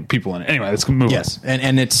people in it. Anyway, let's move on. Yes,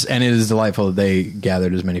 and it is delightful that they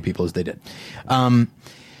gathered as many people as they did. So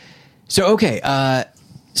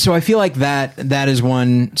I feel like that is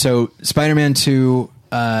one. So Spider-Man 2,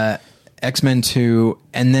 X-Men 2,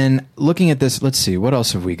 and then looking at this, let's see, what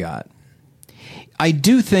else have we got? I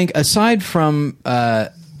do think, aside from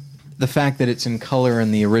the fact that it's in color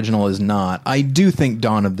and the original is not, I do think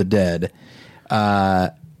Dawn of the Dead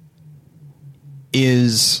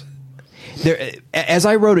is there. As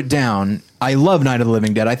I wrote it down, I love Night of the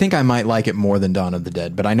Living Dead. I think I might like it more than Dawn of the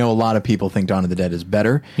Dead, but I know a lot of people think Dawn of the Dead is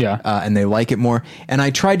better. Yeah. And they like it more. And I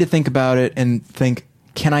tried to think about it and think,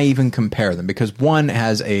 can I even compare them? Because one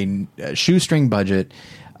has a shoestring budget.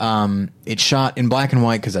 It's shot in black and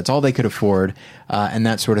white because that's all they could afford, and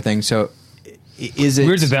that sort of thing. So is it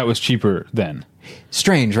weird that was cheaper then?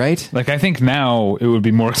 Strange, right? Like, I think now it would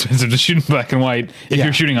be more expensive to shoot in black and white if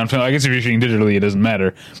you're shooting on film. I guess if you're shooting digitally, it doesn't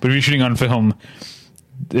matter. But if you're shooting on film,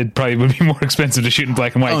 it probably would be more expensive to shoot in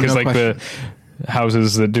black and white because, the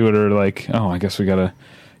houses that do it are like, oh, I guess we gotta,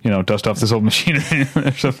 dust off this old machinery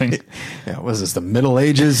or something. Yeah, was this the Middle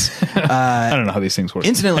Ages? I don't know how these things work.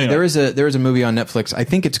 Incidentally, there is a movie on Netflix. I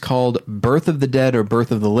think it's called Birth of the Dead or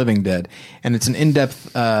Birth of the Living Dead, and it's an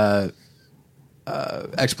in-depth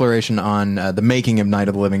exploration on the making of Night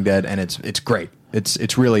of the Living Dead, and it's great.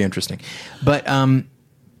 It's really interesting, but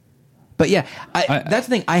yeah, that's the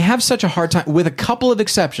thing. I have such a hard time with a couple of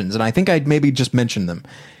exceptions, and I think I'd maybe just mention them.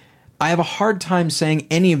 I have a hard time saying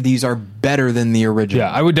any of these are better than the original.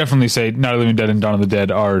 Yeah, I would definitely say Night of the Living Dead and Dawn of the Dead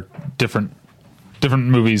are different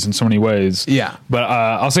movies in so many ways. Yeah, but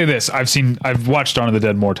I'll say this: I've watched Dawn of the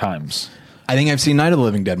Dead more times. I think I've seen Night of the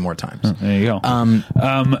Living Dead more times. There you go.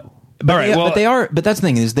 But, all right, but that's the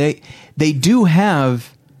thing is they do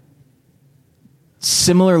have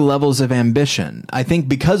similar levels of ambition. I think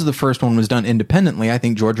because the first one was done independently, I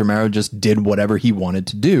think George Romero just did whatever he wanted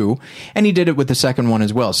to do, and he did it with the second one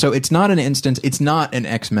as well. So it's not an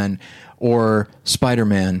X-Men or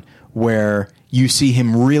Spider-Man where you see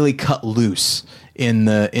him really cut loose in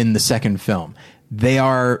the second film. They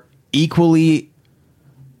are equally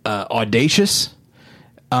audacious,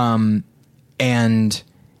 and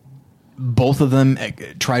both of them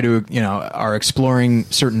try to, are exploring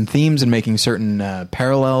certain themes and making certain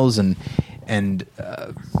parallels and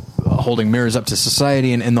holding mirrors up to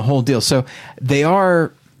society and the whole deal. So they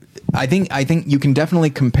are, I think you can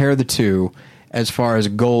definitely compare the two as far as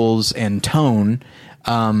goals and tone.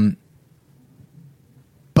 But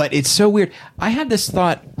it's so weird. I had this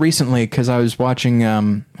thought recently because I was watching,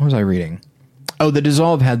 what was I reading? Oh, The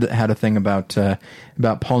Dissolve had a thing about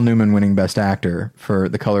Paul Newman winning Best Actor for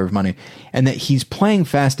The Color of Money, and that he's playing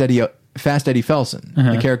Fast Eddie Felsen,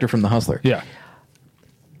 the character from The Hustler. Yeah.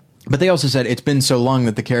 But they also said it's been so long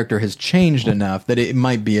that the character has changed enough that it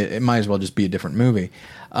might as well just be a different movie.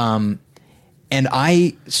 And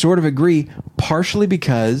I sort of agree, partially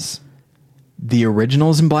because the original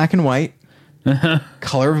is in black and white,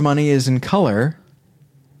 Color of Money is in color,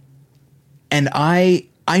 and I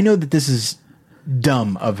know that this is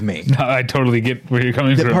dumb of me. No, I totally get where you're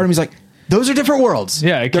coming from. Part of me's like, those are different worlds.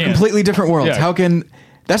 Yeah, they're completely different worlds. Yeah. How can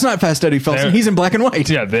that's not Fast Eddie Felsen? He's in black and white.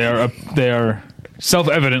 Yeah, they are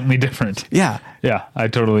self-evidently different. Yeah, yeah, I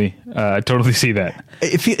totally see that.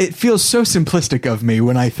 It feels so simplistic of me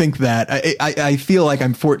when I think that. I feel like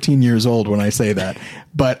I'm 14 years old when I say that,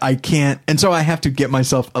 but I can't, and so I have to get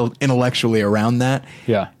myself intellectually around that.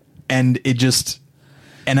 Yeah, and it just.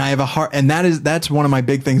 And I have a heart, and that's one of my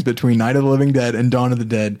big things between Night of the Living Dead and Dawn of the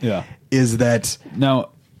Dead. Yeah, is that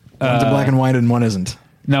now one's in black and white and one isn't.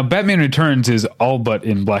 Now, Batman Returns is all but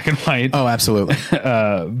in black and white. Oh, absolutely.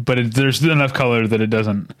 But there's enough color that it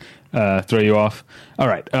doesn't throw you off. All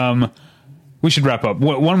right, we should wrap up.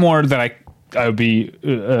 One more that I would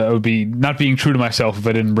be not being true to myself if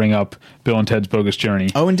I didn't bring up Bill and Ted's Bogus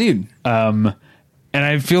Journey. Oh, indeed. And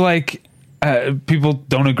I feel like. People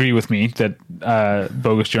don't agree with me that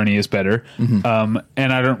Bogus Journey is better, and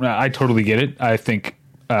I totally get it. I think,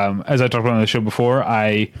 as I talked about on the show before,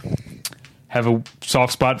 I have a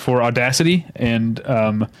soft spot for Audacity, and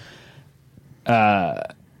Bill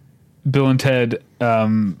and Ted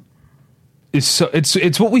is so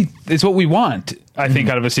it's what we want. I think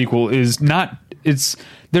out of a sequel is not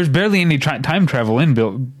there's barely any time travel in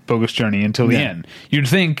Bogus Journey until the end. You'd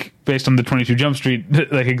think, based on the 22 Jump Street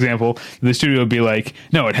like example, the studio would be like,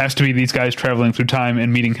 no, it has to be these guys traveling through time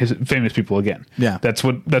and meeting famous people again. Yeah, that's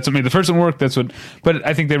what made the first one work. But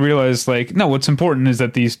I think they realized, like, no, what's important is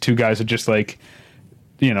that these two guys are just like,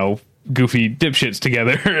 you know, goofy dipshits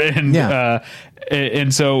together,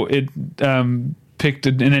 and so it picked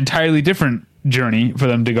an entirely different journey for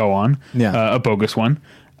them to go on, a bogus one,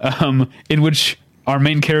 in which our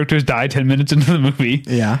main characters die 10 minutes into the movie,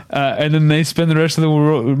 and then they spend the rest of the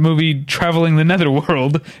movie traveling the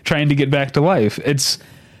netherworld trying to get back to life. It's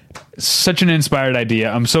such an inspired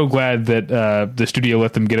idea. I'm so glad that the studio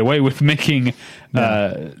let them get away with making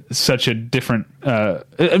such a different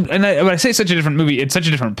when I say such a different movie, it's such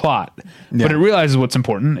a different plot, but it realizes what's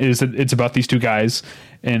important is that it's about these two guys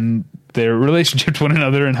and their relationship to one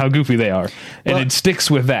another and how goofy they are, and it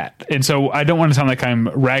sticks with that. And so I don't want to sound like I'm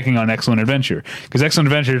ragging on Excellent Adventure, because Excellent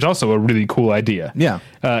Adventure is also a really cool idea,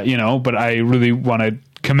 you know, but I really want to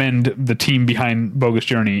commend the team behind Bogus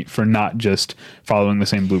Journey for not just following the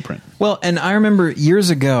same blueprint. Well, and I remember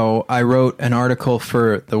years ago I wrote an article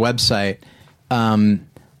for the website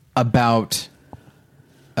about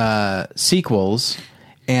sequels,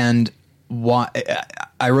 and why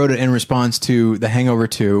I wrote it in response to The Hangover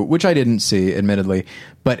 2, which I didn't see, admittedly,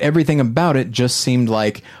 but everything about it just seemed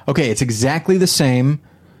like, okay, it's exactly the same,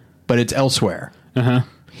 but it's elsewhere.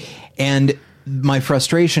 And my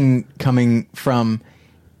frustration coming from,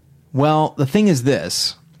 well, the thing is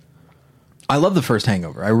this. I love the first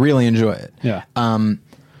Hangover. I really enjoy it.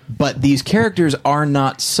 But these characters are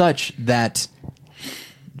not such that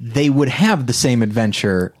they would have the same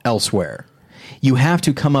adventure elsewhere. You have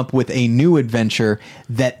to come up with a new adventure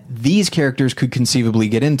that these characters could conceivably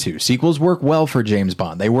get into. Sequels work well for James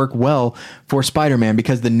Bond. They work well for Spider-Man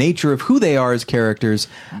because the nature of who they are as characters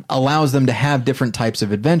allows them to have different types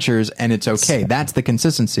of adventures, and it's okay. That's the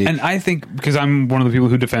consistency. And I think, because I'm one of the people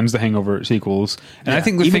who defends the Hangover sequels, and I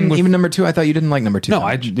think the thing with, even number 2, I thought you didn't like number 2. No,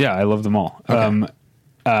 I love them all. Okay.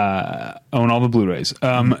 Own all the Blu-rays.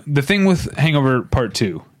 The thing with Hangover Part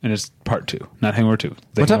 2, and it's Part 2, not Hangover 2.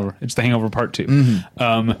 It's the Hangover Part 2.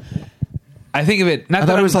 I think of it. I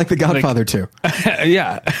thought it was like The Godfather 2.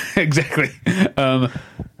 Yeah, exactly. I'm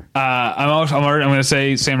going to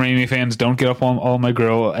say, Sam Raimi fans, don't get up on all my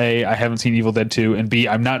grill. A, I haven't seen Evil Dead 2, and B,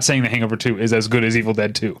 I'm not saying The Hangover 2 is as good as Evil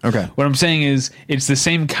Dead 2. Okay. What I'm saying is, it's the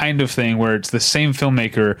same kind of thing where it's the same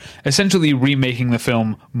filmmaker essentially remaking the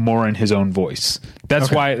film more in his own voice.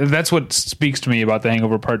 That's what speaks to me about The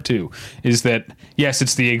Hangover Part 2, is that, yes,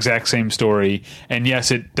 it's the exact same story, and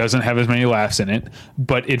yes, it doesn't have as many laughs in it,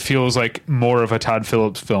 but it feels like more of a Todd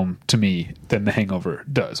Phillips film to me than The Hangover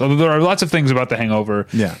does. Although there are lots of things about The Hangover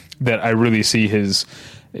that I really see his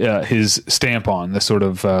stamp on. The sort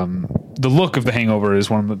of the look of The Hangover is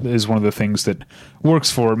one of the things that works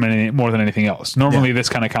for many more than anything else. Normally, this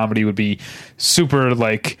kind of comedy would be super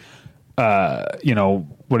like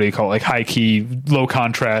what do you call it? Like high key, low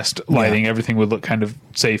contrast lighting. Everything would look kind of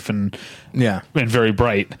safe and very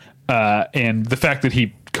bright. And the fact that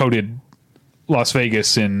he coated Las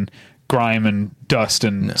Vegas in grime and dust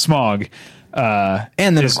and smog. And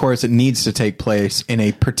then, of course, it needs to take place in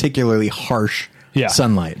a particularly harsh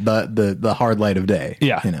sunlight, the hard light of day.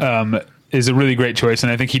 Is a really great choice,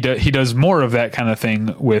 and I think he does more of that kind of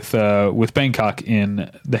thing with Bangkok in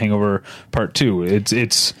The Hangover Part 2.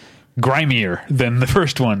 It's grimier than the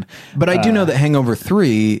first one. But I do know that Hangover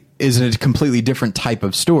 3 is a completely different type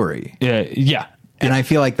of story. And I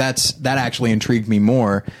feel like that actually intrigued me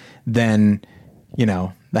more than,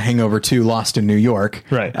 The Hangover 2 Lost in New York.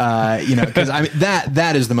 Right. Because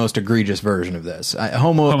that is the most egregious version of this.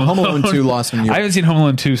 Home Alone 2 Lost in New York. I haven't seen Home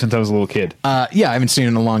Alone 2 since I was a little kid. I haven't seen it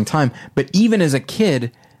in a long time. But even as a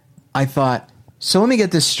kid, I thought, so let me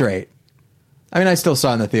get this straight. I mean, I still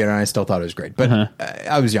saw it in the theater and I still thought it was great. But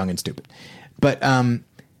I was young and stupid. But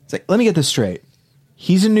it's like, let me get this straight.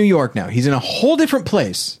 He's in New York now. He's in a whole different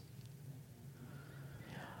place.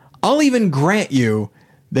 I'll even grant you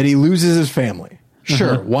that he loses his family.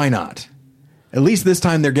 Sure, why not? At least this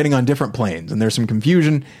time they're getting on different planes and there's some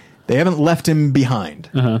confusion. They haven't left him behind.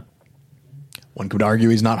 One could argue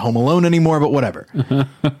he's not home alone anymore, but whatever.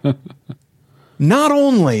 Not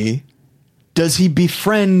only does he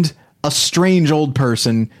befriend a strange old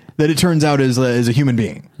person that it turns out is a human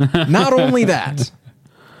being. Not only that.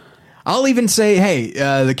 I'll even say, hey,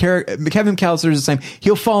 Kevin McAllister is the same.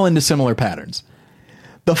 He'll fall into similar patterns.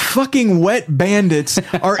 The fucking wet bandits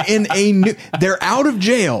are in they're out of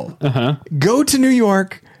jail, go to New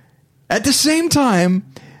York at the same time.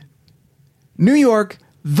 New York,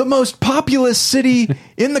 the most populous city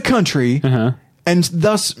in the country, and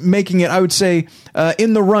thus making it, I would say,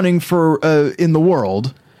 in the running for in the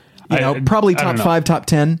world. Probably top 5, top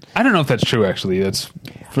 10. I don't know if that's true. Actually,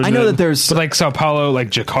 I know that there's but like Sao Paulo, like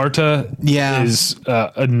Jakarta, is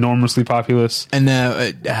enormously populous, and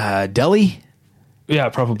Delhi. Yeah,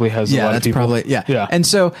 it probably has. A lot of people. Probably yeah. And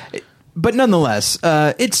so, but nonetheless,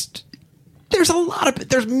 there's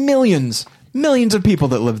millions of people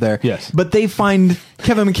that live there. Yes, but they find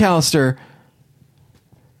Kevin McAllister.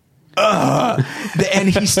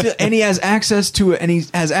 And he has access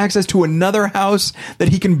to another house that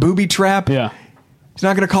he can booby trap. Yeah, he's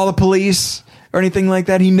not going to call the police or anything like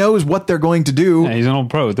that. He knows what they're going to do. Yeah, he's an old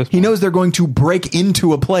pro at this point. He knows they're going to break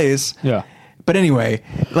into a place. Yeah. But anyway,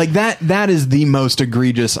 like that is the most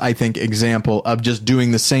egregious, I think, example of just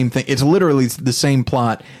doing the same thing. It's literally the same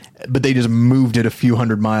plot, but they just moved it a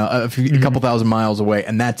couple thousand miles away,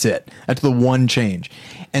 and that's it. That's the one change.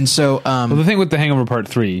 And so, well, the thing with The Hangover Part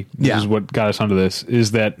 3, which is what got us onto this,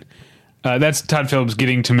 is that that's Todd Phillips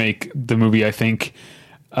getting to make the movie, I think,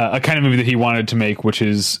 a kind of movie that he wanted to make, which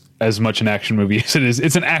is as much an action movie as it is.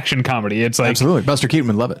 It's an action comedy. It's like, absolutely, Buster Keaton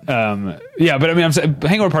would love it. Yeah, but I mean, I'm saying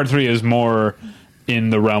Hangover Part 3 is more in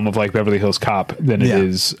the realm of like Beverly Hills Cop than it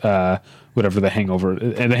is whatever The Hangover.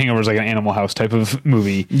 And The Hangover is like an Animal House type of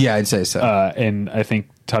movie. Yeah, I'd say so. And I think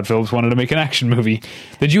Todd Phillips wanted to make an action movie.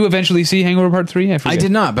 Did you eventually see Hangover Part 3? I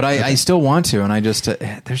did not, but I still want to, and I just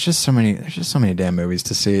there's just so many damn movies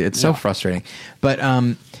to see. It's so frustrating. But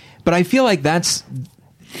I feel like that's,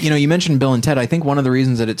 you mentioned Bill and Ted. I think one of the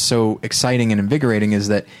reasons that it's so exciting and invigorating is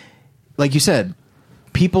that, like you said,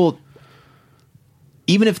 people,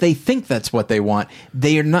 even if they think that's what they want,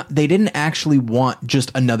 they didn't actually want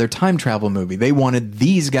just another time travel movie. They wanted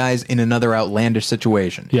these guys in another outlandish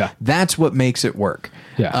situation. Yeah. That's what makes it work.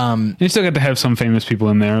 Yeah. You still got to have some famous people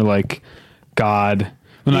in there, like God.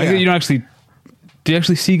 Well, you don't actually. Do you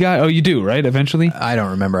actually see God? Oh, you do, right? Eventually? I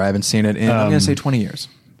don't remember. I haven't seen it in, I'm going to say 20 years.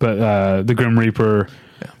 But the Grim Reaper.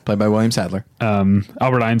 Yeah, played by William Sadler.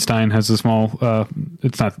 Albert Einstein has a small.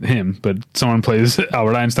 It's not him, but someone plays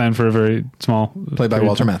Albert Einstein for a very small. Played by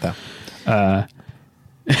Walter Matthau.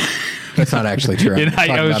 That's not actually true.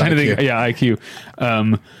 I was trying to think. Yeah, IQ.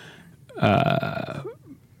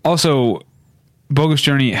 Also, Bogus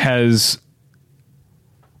Journey has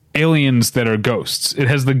aliens that are ghosts. It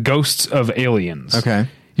has the ghosts of aliens. Okay.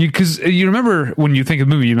 Because you remember when you think of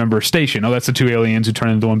the movie, you remember Station. Oh, that's the two aliens who turn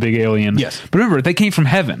into one big alien. Yes. But remember, they came from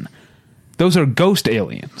heaven. Those are ghost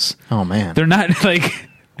aliens. Oh, man. They're not like...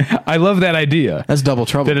 I love that idea. That's double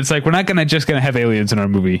trouble. That it's like, we're not just going to have aliens in our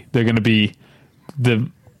movie. They're going to be the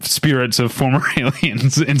spirits of former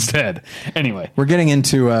aliens instead. Anyway. We're getting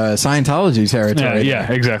into Scientology territory.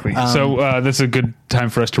 Yeah, exactly. So that's a good time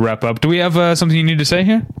for us to wrap up. Do we have something you need to say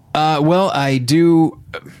here? Well, I do...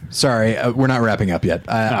 Sorry, we're not wrapping up yet.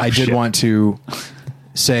 I did want to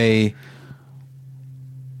say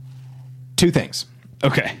two things.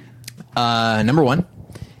 Okay. Number one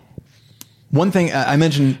thing I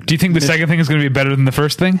mentioned... Do you think the second thing is going to be better than the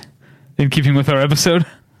first thing? In keeping with our episode?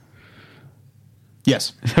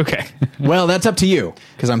 Yes. Okay. Well, that's up to you,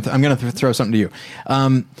 because I'm going to throw something to you.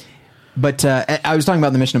 But I was talking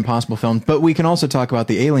about the Mission Impossible films, but we can also talk about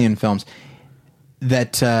the Alien films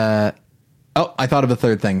that... I thought of a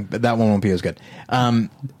third thing, but that one won't be as good. Okay.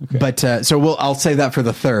 But I'll save that for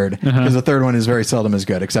the third, because the third one is very seldom as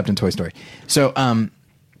good, except in Toy Story. So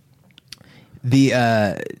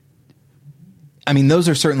those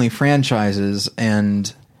are certainly franchises,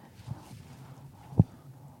 and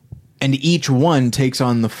each one takes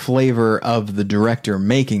on the flavor of the director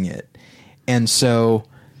making it. And so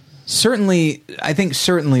certainly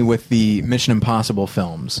with the Mission Impossible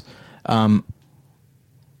films,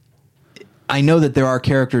 I know that there are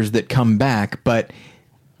characters that come back, but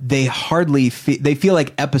they hardly they feel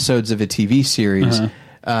like episodes of a TV series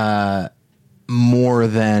more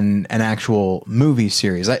than an actual movie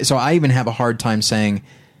series. So I even have a hard time saying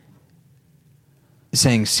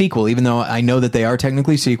sequel, even though I know that they are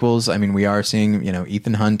technically sequels. I mean, we are seeing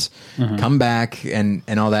Ethan Hunt come back and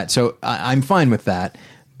all that. So I'm fine with that,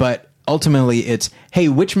 but ultimately, it's, hey,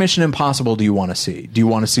 which Mission Impossible do you want to see? Do you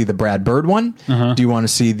want to see the Brad Bird one? Do you want to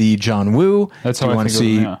see the John Woo? That's how I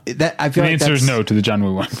think that. I feel the like answer is no to the John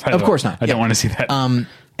Woo one. Of course not. I don't want to see that. And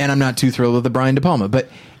I'm not too thrilled with the Brian De Palma, but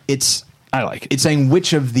I like it. It's saying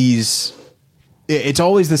which of these. It's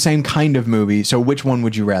always the same kind of movie. So which one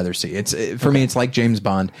would you rather see? It's for me. It's like James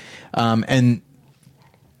Bond, so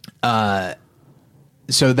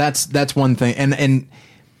that's one thing, and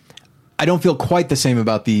I don't feel quite the same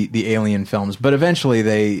about the Alien films, but eventually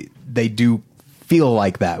they do feel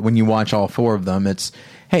like that when you watch all four of them. It's,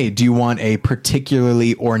 hey, do you want a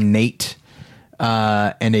particularly ornate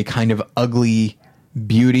and a kind of ugly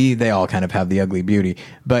beauty. They all kind of have the ugly beauty,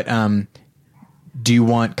 but do you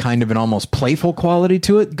want kind of an almost playful quality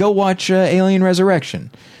to it? Go watch Alien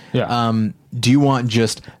Resurrection. Yeah. Do you want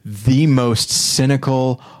just the most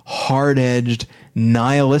cynical, hard-edged,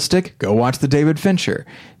 nihilistic? Go watch the David Fincher.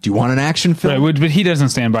 Do you want an action film? Right, but he doesn't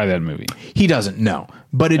stand by that movie. He doesn't, no.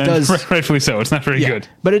 But it And does... rightfully so. It's not very good.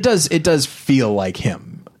 But it does feel like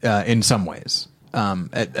him in some ways. At I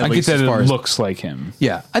get least that as far it as, looks like him.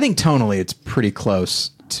 yeah, I think tonally it's pretty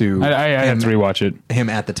close to I have to rewatch it. him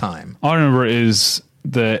at the time. All I remember is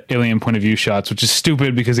the alien point of view shots, which is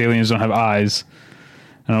stupid because aliens don't have eyes.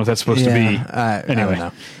 I don't know what that's supposed to be. I Anyway. don't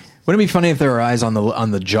know. Wouldn't it be funny if there were eyes on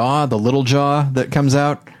the jaw, the little jaw that comes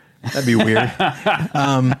out? That'd be weird.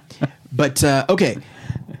 But okay.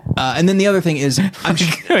 And then the other thing is, I'm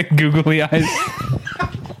Like googly eyes.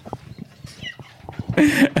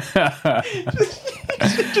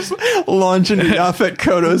 just launching Yaphet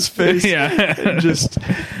Kotto's face. Yeah. And just,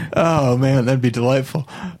 oh man, that'd be delightful.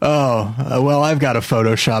 Oh, well, I've got a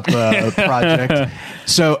Photoshop project.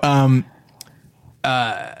 So,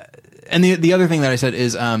 and the other thing that I said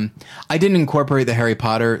is, I didn't incorporate the Harry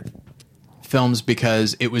Potter films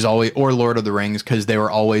because it was always, or Lord of the Rings, because they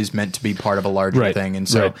were always meant to be part of a larger thing. And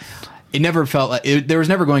so it never felt like there was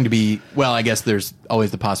never going to be, well, I guess there's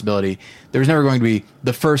always the possibility there was never going to be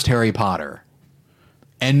the first Harry Potter.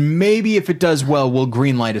 And maybe if it does well, we'll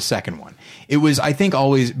greenlight a second one. It was, I think,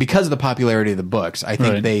 always because of the popularity of the books. I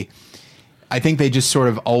think they just sort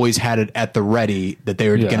of always had it at the ready that they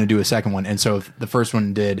were going to do a second one. And so if the first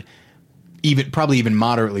one did probably even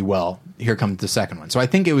moderately well, here comes the second one. So I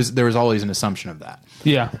think there was always an assumption of that.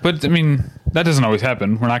 Yeah, but I mean, that doesn't always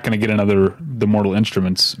happen. We're not going to get another The Mortal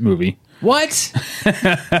Instruments movie. What?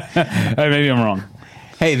 Maybe I'm wrong.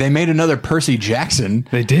 Hey, they made another Percy Jackson.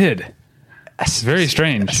 They did. It's very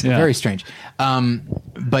strange. Yeah. Very strange.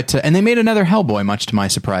 But and they made another Hellboy, much to my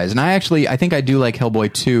surprise. And I think I do like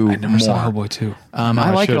Hellboy 2 I never more. saw Hellboy 2.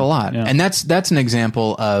 I like it a lot. Yeah. And that's an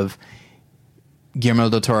example of Guillermo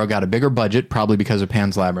del Toro got a bigger budget, probably because of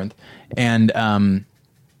Pan's Labyrinth, and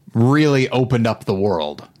really opened up the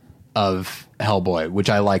world of Hellboy,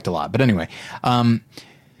 which I liked a lot. But anyway, the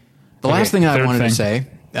last thing I wanted to say,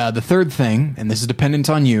 the third thing, and this is dependent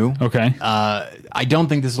on you. Okay. I don't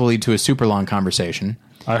think this will lead to a super long conversation.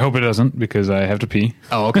 I hope it doesn't because I have to pee.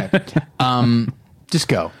 Oh, okay. Just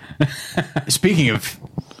go. Speaking of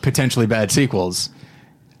potentially bad sequels,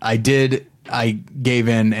 I gave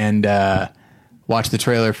in and watched the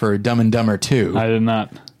trailer for Dumb and Dumber 2. I did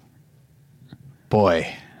not.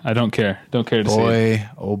 Boy. I don't care. Don't care to see it. Boy,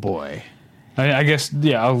 oh boy. I guess,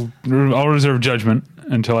 yeah, I'll reserve judgment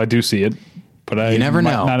until I do see it. But I You never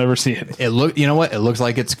might know. not ever see it. You know what? It looks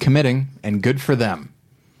like it's committing, and good for them.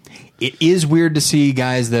 It is weird to see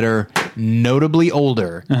guys that are notably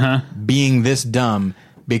older being this dumb,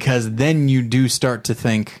 because then you do start to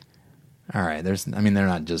think, all right, they're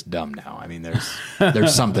not just dumb now. I mean,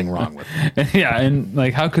 there's something wrong with them. Yeah, and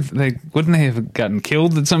like, how could wouldn't they have gotten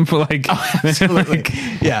killed at some point? Like, Absolutely.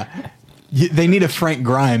 Yeah. They need a Frank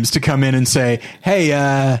Grimes to come in and say,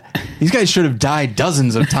 hey, these guys should have died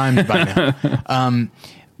dozens of times by now.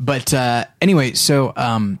 But anyway, so what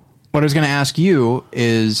I was going to ask you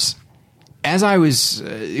is, as I was,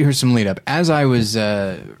 here's some lead up. As I was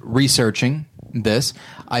researching this,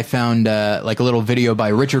 I found like a little video by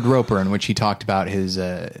Richard Roper in which he talked about his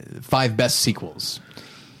 5 best sequels.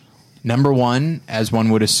 Number 1, as one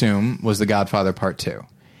would assume, was The Godfather Part 2.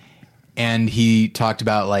 And he talked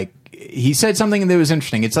about, he said something that was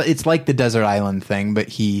interesting. It's like the Desert Island thing, but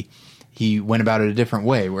he went about it a different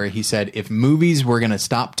way, where he said, if movies were going to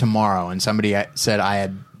stop tomorrow and somebody said I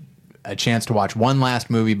had a chance to watch one last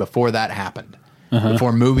movie before that happened,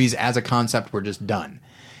 before movies as a concept were just done,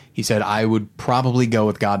 he said I would probably go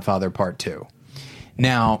with Godfather Part 2.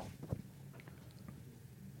 Now,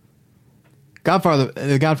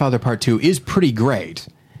 The Godfather Part 2 is pretty great,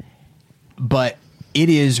 but it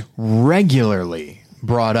is regularly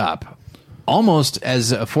brought up almost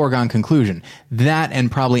as a foregone conclusion. That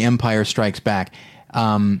and probably Empire Strikes Back,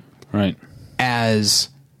 right, as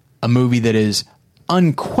a movie that is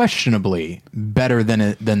unquestionably better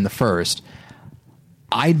than the first.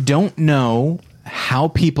 I don't know how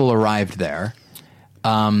people arrived there,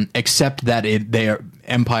 except that they are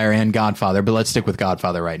Empire and Godfather, but let's stick with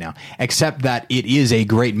Godfather right now. Except that it is a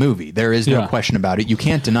great movie. There is no question about it. You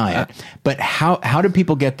can't deny it. But how do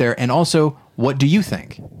people get there? And also, what do you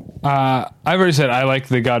think? I've already said I like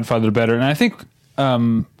The Godfather better, and I think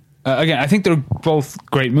again, I think they're both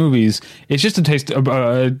great movies. It's just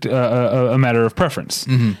a matter of preference.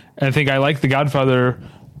 Mm-hmm. I think I like The Godfather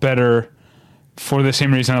better for the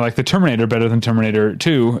same reason I like the Terminator better than Terminator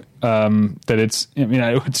 2, that it's, I mean,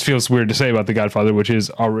 it feels weird to say about The Godfather, which is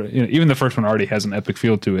already, even the first one already has an epic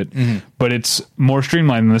feel to it, but it's more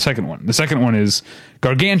streamlined than the second one. The second one is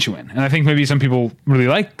gargantuan, and I think maybe some people really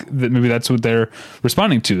like that. Maybe that's what they're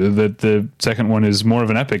responding to. That the second one is more of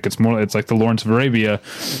an epic. It's like the Lawrence of Arabia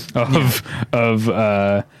of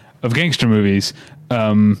gangster movies.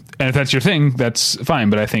 And if that's your thing, that's fine.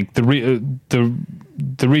 But I think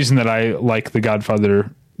the reason that I like The Godfather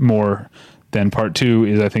more than Part 2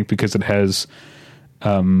 is I think because it has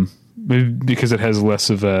less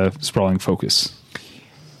of a sprawling focus.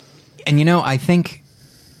 And I think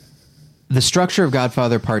the structure of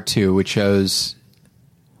Godfather Part 2, which shows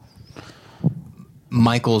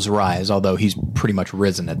Michael's rise, although he's pretty much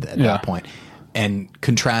risen at that point, and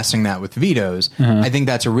contrasting that with Vito's, I think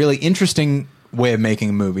that's a really interesting way of making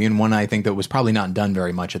a movie, and one I think that was probably not done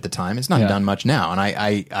very much at the time. It's not done much now, and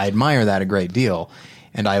I admire that a great deal,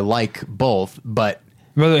 and I like both. But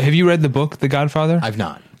brother, have you read the book The Godfather? I've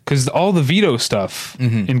not, because all the Vito stuff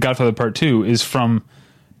in Godfather Part 2 is from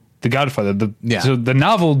The Godfather. So the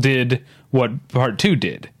novel did what Part 2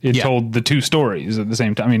 did. It told the two stories at the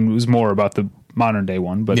same time. I mean, it was more about the modern day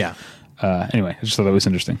one, but anyway, I just thought that was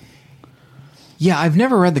interesting. Yeah, I've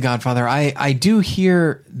never read The Godfather. I do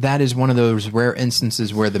hear that is one of those rare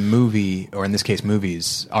instances where the movie, or in this case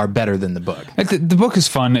movies, are better than the book. The book is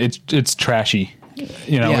fun. It's trashy.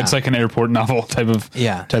 It's like an airport novel type of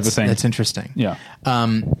thing. That's interesting. Yeah.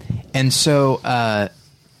 And so,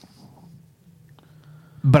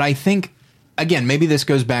 but I think, again, maybe this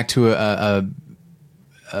goes back to a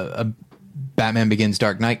Batman Begins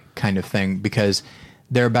Dark Knight kind of thing, because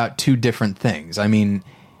they're about two different things. I mean,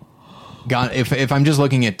 if I'm just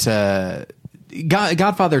looking at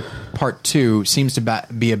Godfather Part 2 seems to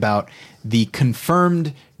be about the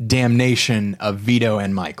confirmed damnation of Vito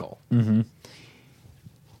and Michael,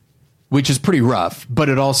 which is pretty rough, but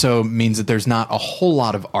it also means that there's not a whole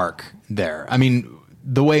lot of arc there. I mean,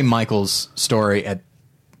 the way Michael's story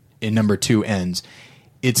in number 2 ends,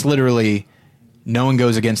 it's literally no one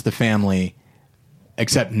goes against the family.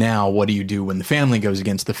 Except now, what do you do when the family goes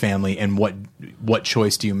against the family, and what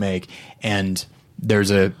choice do you make? And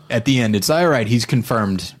at the end, it's all right. He's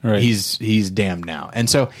confirmed. Right. He's damned now. And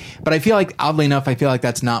so, but I feel like, oddly enough,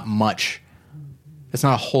 that's not much. That's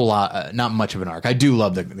not a whole lot. Not much of an arc. I do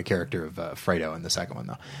love the character of Fredo in the second one,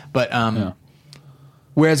 though. But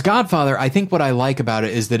whereas Godfather, I think what I like about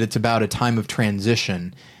it is that it's about a time of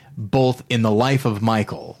transition, both in the life of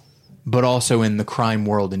Michael, but also in the crime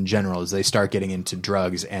world in general, as they start getting into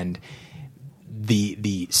drugs and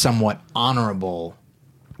the somewhat honorable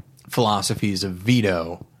philosophies of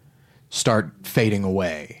Vito start fading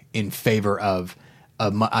away in favor of,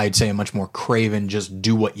 I'd say, a much more craven, just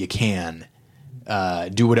do what you can,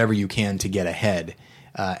 do whatever you can to get ahead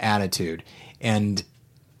attitude. And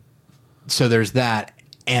so there's that,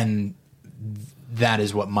 and that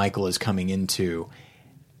is what Michael is coming into.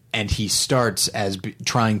 And he starts as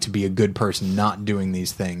trying to be a good person, not doing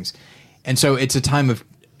these things. And so it's a time of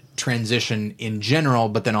transition in general,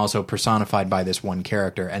 but then also personified by this one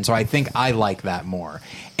character. And so I think I like that more.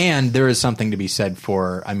 And there is something to be said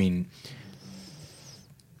for, I mean,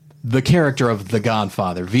 the character of the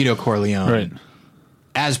Godfather, Vito Corleone, right,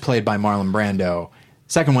 as played by Marlon Brando.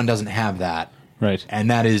 Second one doesn't have that. Right.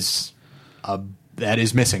 And that is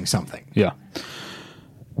missing something. Yeah.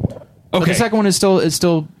 Okay. But the second one is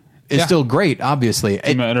still great, obviously. It's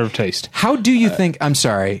a matter of taste. How do you think? I'm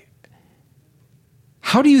sorry.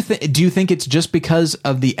 How do you think? Do you think it's just because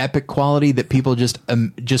of the epic quality that people just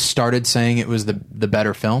started saying it was the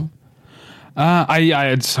better film?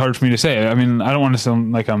 It's hard for me to say. I mean, I don't want to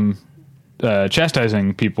sound like I'm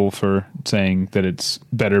chastising people for saying that it's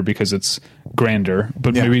better because it's grander,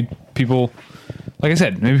 but maybe people, like I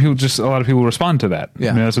said, maybe a lot of people respond to that.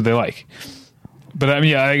 Yeah, I mean, that's what they like. But I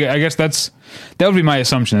mean, I guess that would be my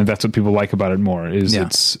assumption, that's what people like about it more, is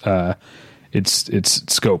its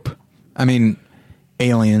scope. I mean,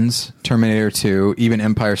 Aliens, Terminator 2, even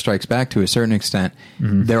Empire Strikes Back to a certain extent,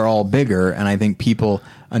 they're all bigger, and I think people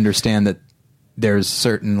understand that there's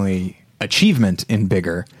certainly achievement in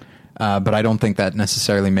bigger, but I don't think that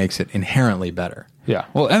necessarily makes it inherently better. Yeah.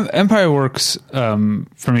 Well, Empire works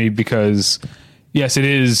for me because, yes, it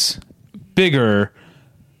is bigger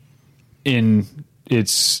in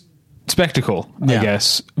its spectacle, I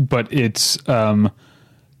guess, but it's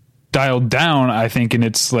dialed down, I think, in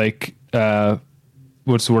its, like,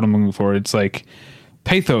 what's the word I'm looking for? It's like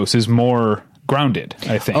pathos is more grounded,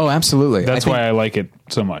 I think. Oh, absolutely. That's why I like it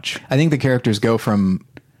so much. I think the characters go from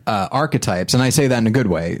archetypes, and I say that in a good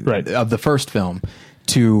way, right, of the first film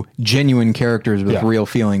to genuine characters with Yeah. real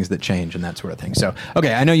feelings that change and that sort of thing. So,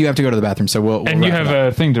 okay, I know you have to go to the bathroom, so we'll And you wrap have it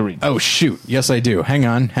up. a thing to read. Oh, shoot. Yes, I do. Hang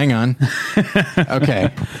on.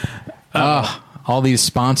 Okay. All these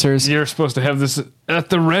sponsors. You're supposed to have this at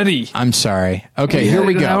the ready. I'm sorry. Okay, here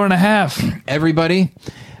we An hour go. and a half. Everybody,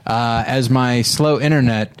 as my slow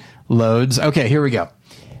internet loads. Okay, here we go.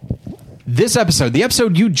 This episode, the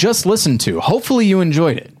episode you just listened to, hopefully you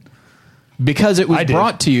enjoyed it. Because it was I did.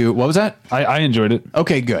 brought to you. What was that? I enjoyed it.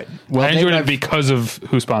 Okay, good. Well, I enjoyed they it have- because of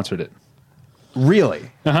who sponsored it. Really?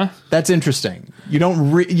 Uh-huh. That's interesting. You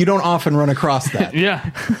don't often run across that. Yeah.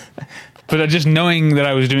 But just knowing that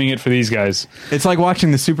I was doing it for these guys. It's like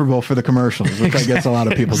watching the Super Bowl for the commercials, which I guess a lot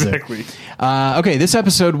of people Exactly. do. Okay, this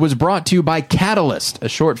episode was brought to you by Catalyst, a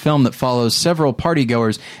short film that follows several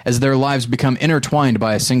partygoers as their lives become intertwined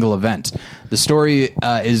by a single event. The story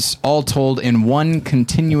is all told in one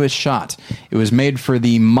continuous shot. It was made for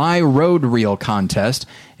the My Road Reel contest,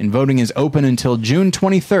 and voting is open until June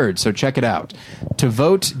 23rd, so check it out. To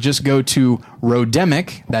vote, just go to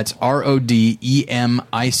Rodemic, that's RODEMIC.com,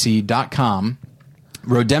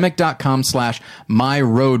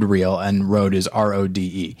 Rodemic.com/myroadreel, and road is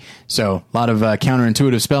RODE. So a lot of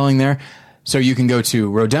counterintuitive spelling there. So you can go to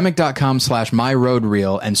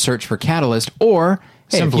Rodemic.com/myroadreel and search for Catalyst, or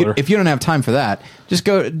hey, if you don't have time for that, just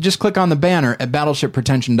click on the banner at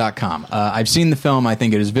battleshippretension.com. I've seen the film. I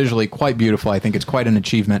think it is visually quite beautiful. I think it's quite an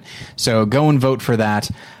achievement. So go and vote for that.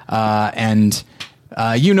 And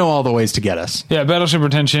you know all the ways to get us. Yeah, Battleship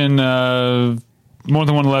Retention, more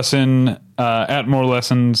than one lesson, at more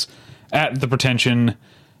lessons, at the Pretension.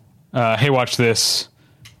 Hey, watch this.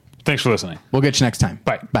 Thanks for listening. We'll get you next time.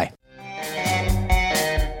 Bye. Bye.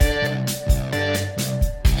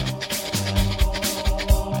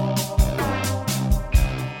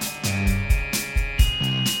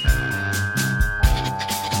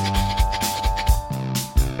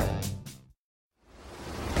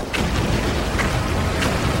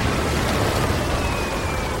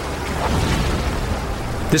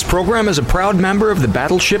 This program is a proud member of the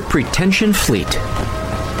Battleship Pretension Fleet.